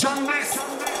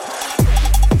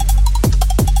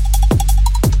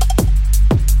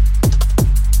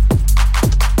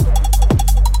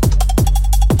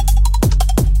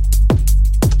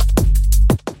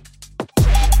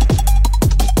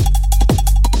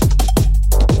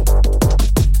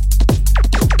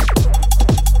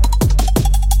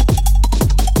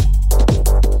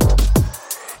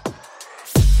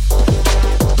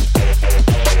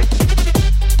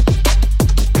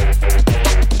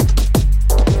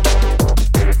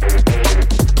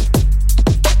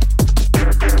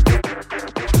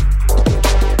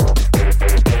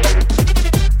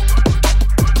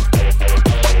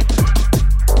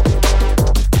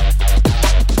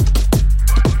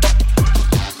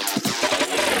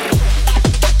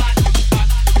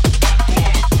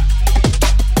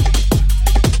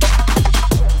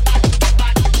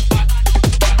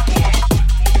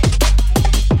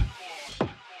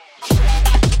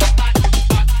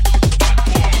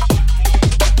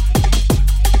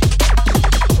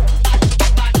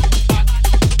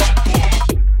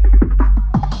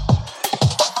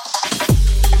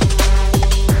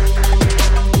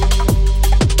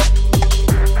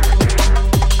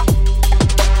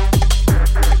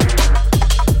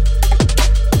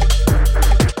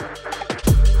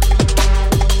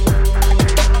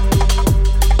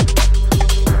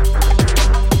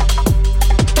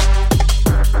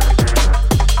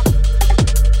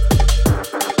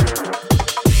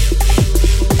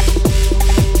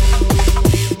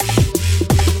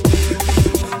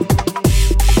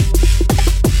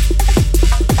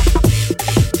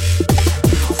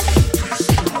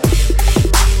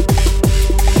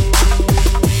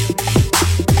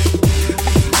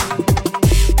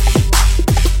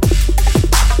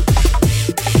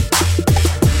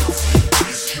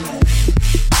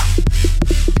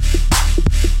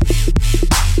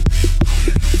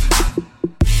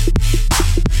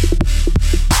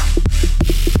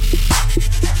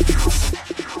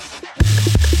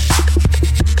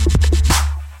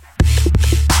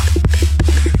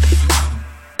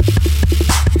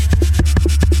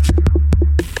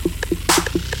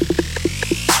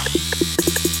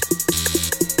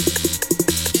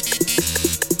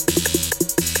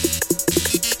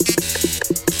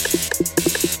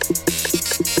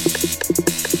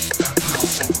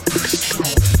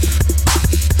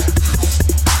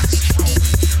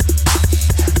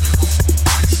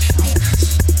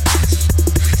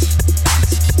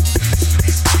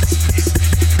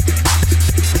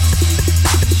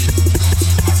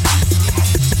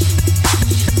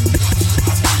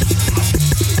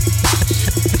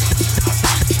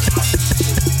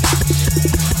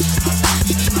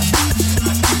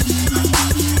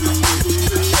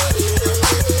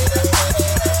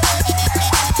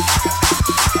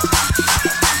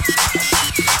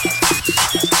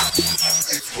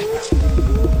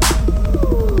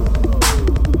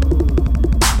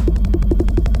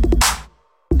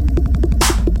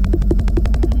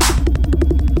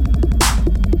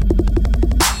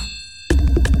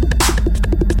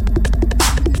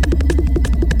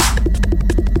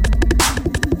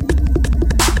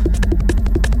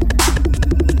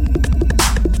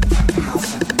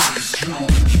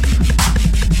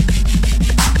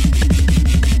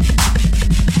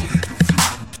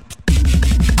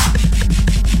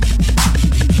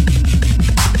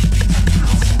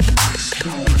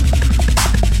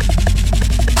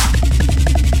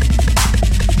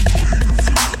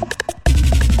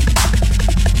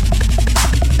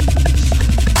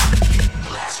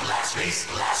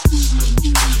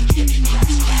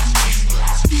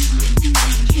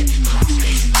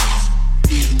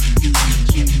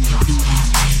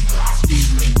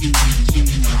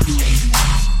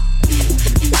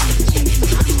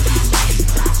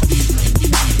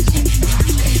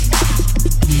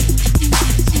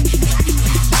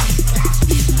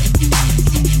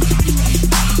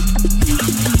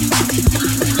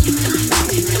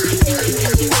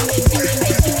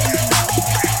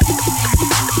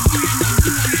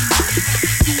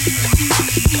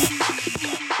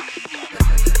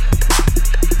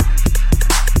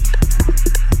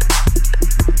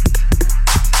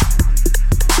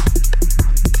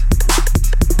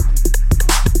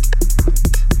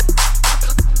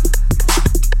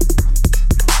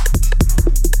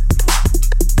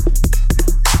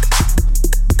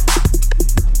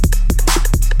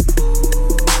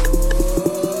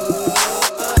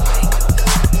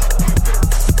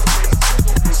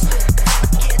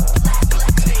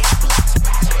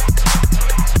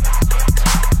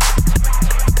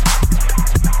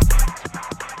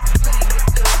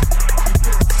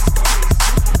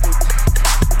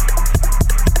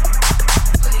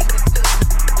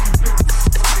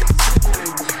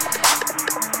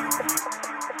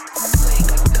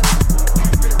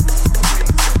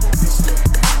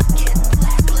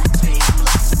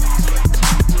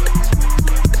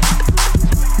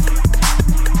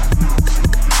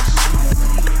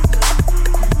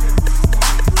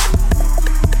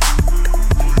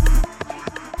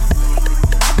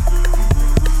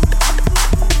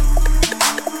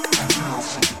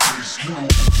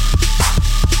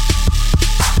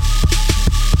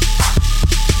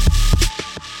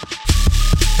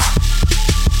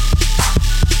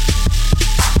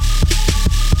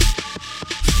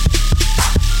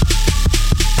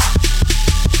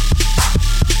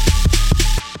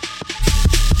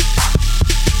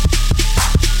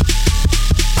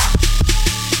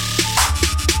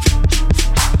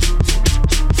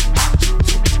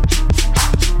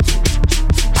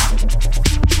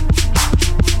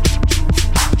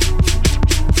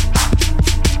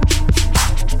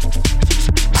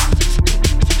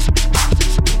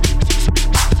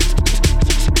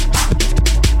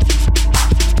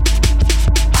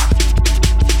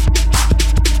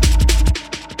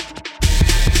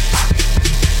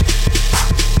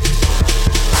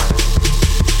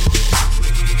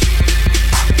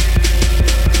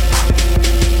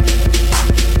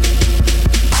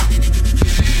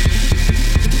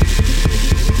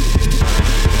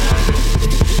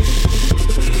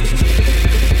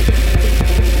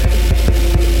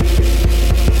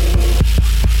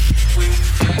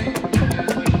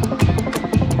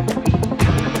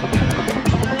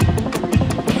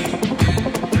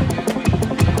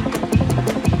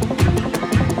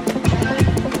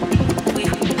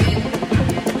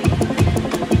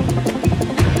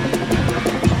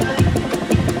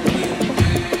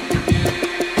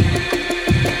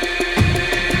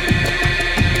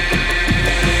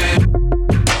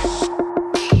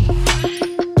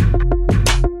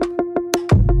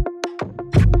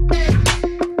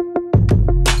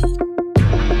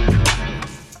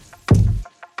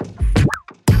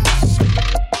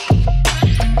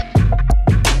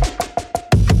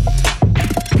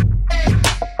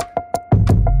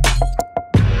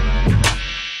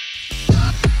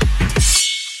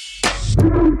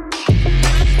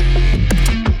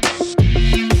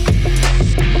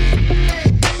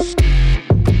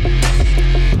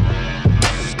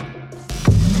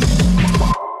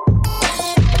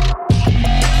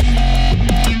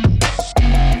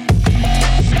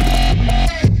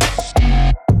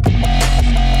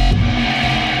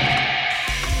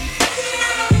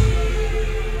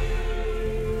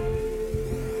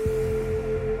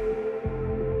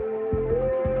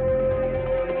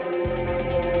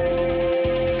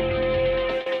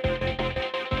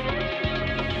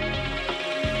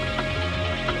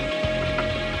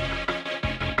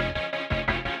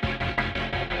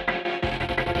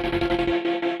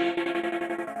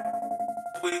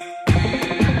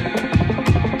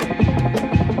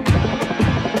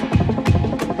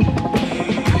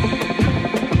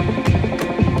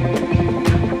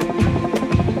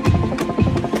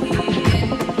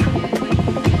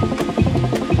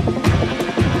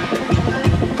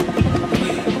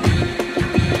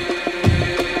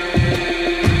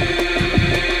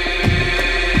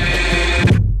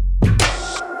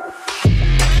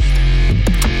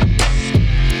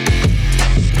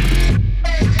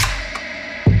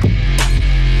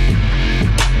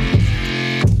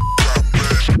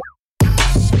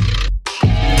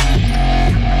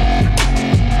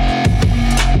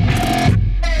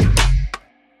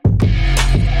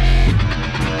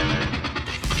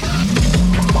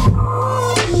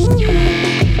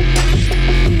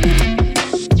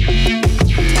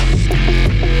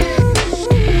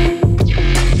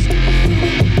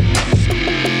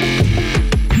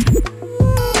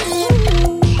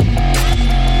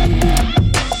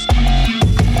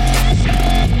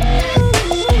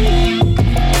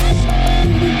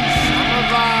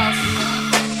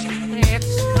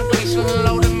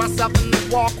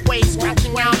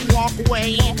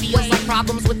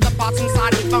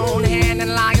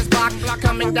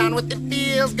 it, it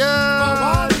feels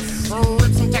good.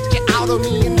 Rip some texture out of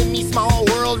me and in me small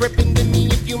world, rip into me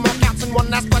a few more counts and one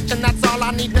last question, that's all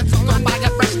I need. That's all I buy a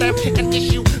fresh stamp, an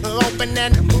issue, open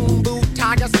and moon boot,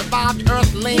 tiger survived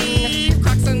earthling.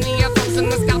 Cracks in the earth, in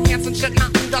the scalp, pants and shit,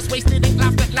 mountain dust, wasted ink,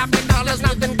 laughing colors,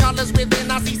 nothing colors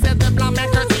within us. He said the blind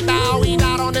man curtsy bow, he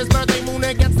died on his birthday, moon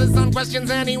against the sun,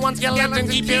 questions anyone's skeleton,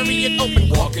 keep period open.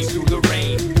 Walking through the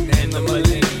rain and the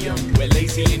millennium, where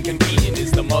lazy and convenient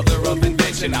is the mother of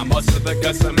invention. I muster the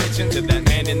guts I mentioned to that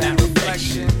man in that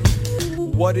reflection.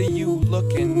 What are you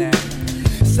looking at?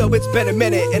 So it's been a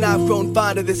minute and I've grown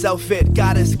fond of this outfit.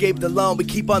 Gotta escape the alone, we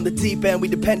keep on the deep end. We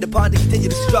depend upon to continue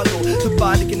to struggle to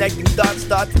find the connecting dots,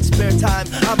 thoughts in spare time.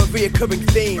 I'm a reoccurring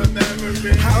theme.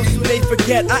 How soon they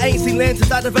forget? I ain't seen land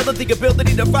since I developed the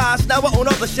ability to rise. Now I own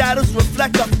all the shadows and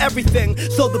reflect off everything.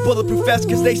 So the bulletproof vest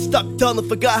cause they stuck dull and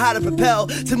forgot how to propel.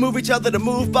 To move each other, to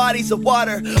move bodies of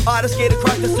water. Artists skate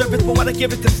across the surface, but when I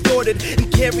give it distorted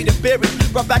and carry to bury,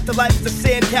 brought back to life as a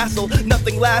sandcastle.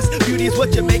 Nothing lasts, beauty is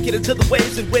what you make it into the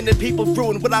waves. And winning people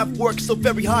ruin what I've worked so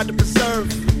very hard to preserve.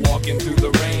 Walking through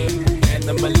the rain and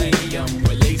the millennium,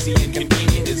 where lazy and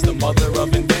convenient is the mother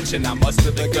of invention. I muster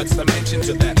the guts to mention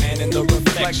to that man in the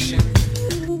reflection.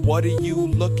 What are you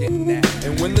looking at?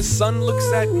 And when the sun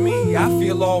looks at me, I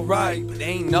feel alright. But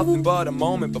ain't nothing but a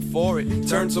moment before it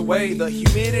turns away. The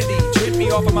humidity tripped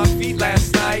me off of my feet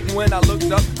last night. And when I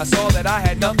looked up, I saw that I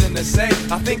had nothing to say.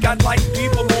 I think I'd like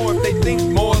people more if they think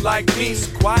more like me.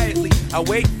 So quietly, I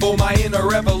wait for my inner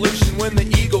revolution. When the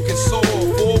eagle can soar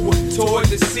forward toward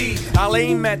the sea, I'll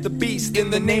aim at the beast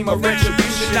in the name of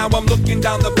retribution. Now I'm looking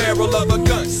down the barrel of a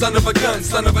gun. Son of a gun,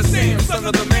 son of a Sam, son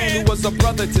of the man who was a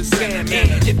brother to Sam.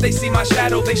 And if they see my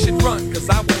shadow, they should run, cause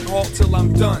I won't halt till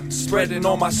I'm done, spreading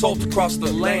all my salt across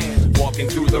the land. Walking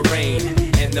through the rain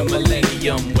and the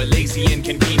millennium, where lazy and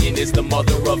convenient is the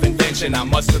mother of invention. I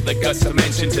muster the guts to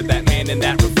mention to that man in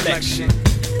that reflection.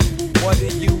 What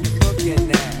are you looking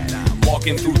at? I'm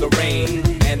walking through the rain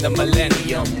and the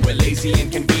millennium, where lazy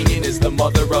and convenient is the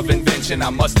mother of invention. I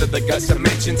muster the guts to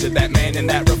mention to that man in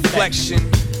that reflection.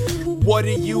 What are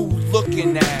you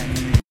looking at?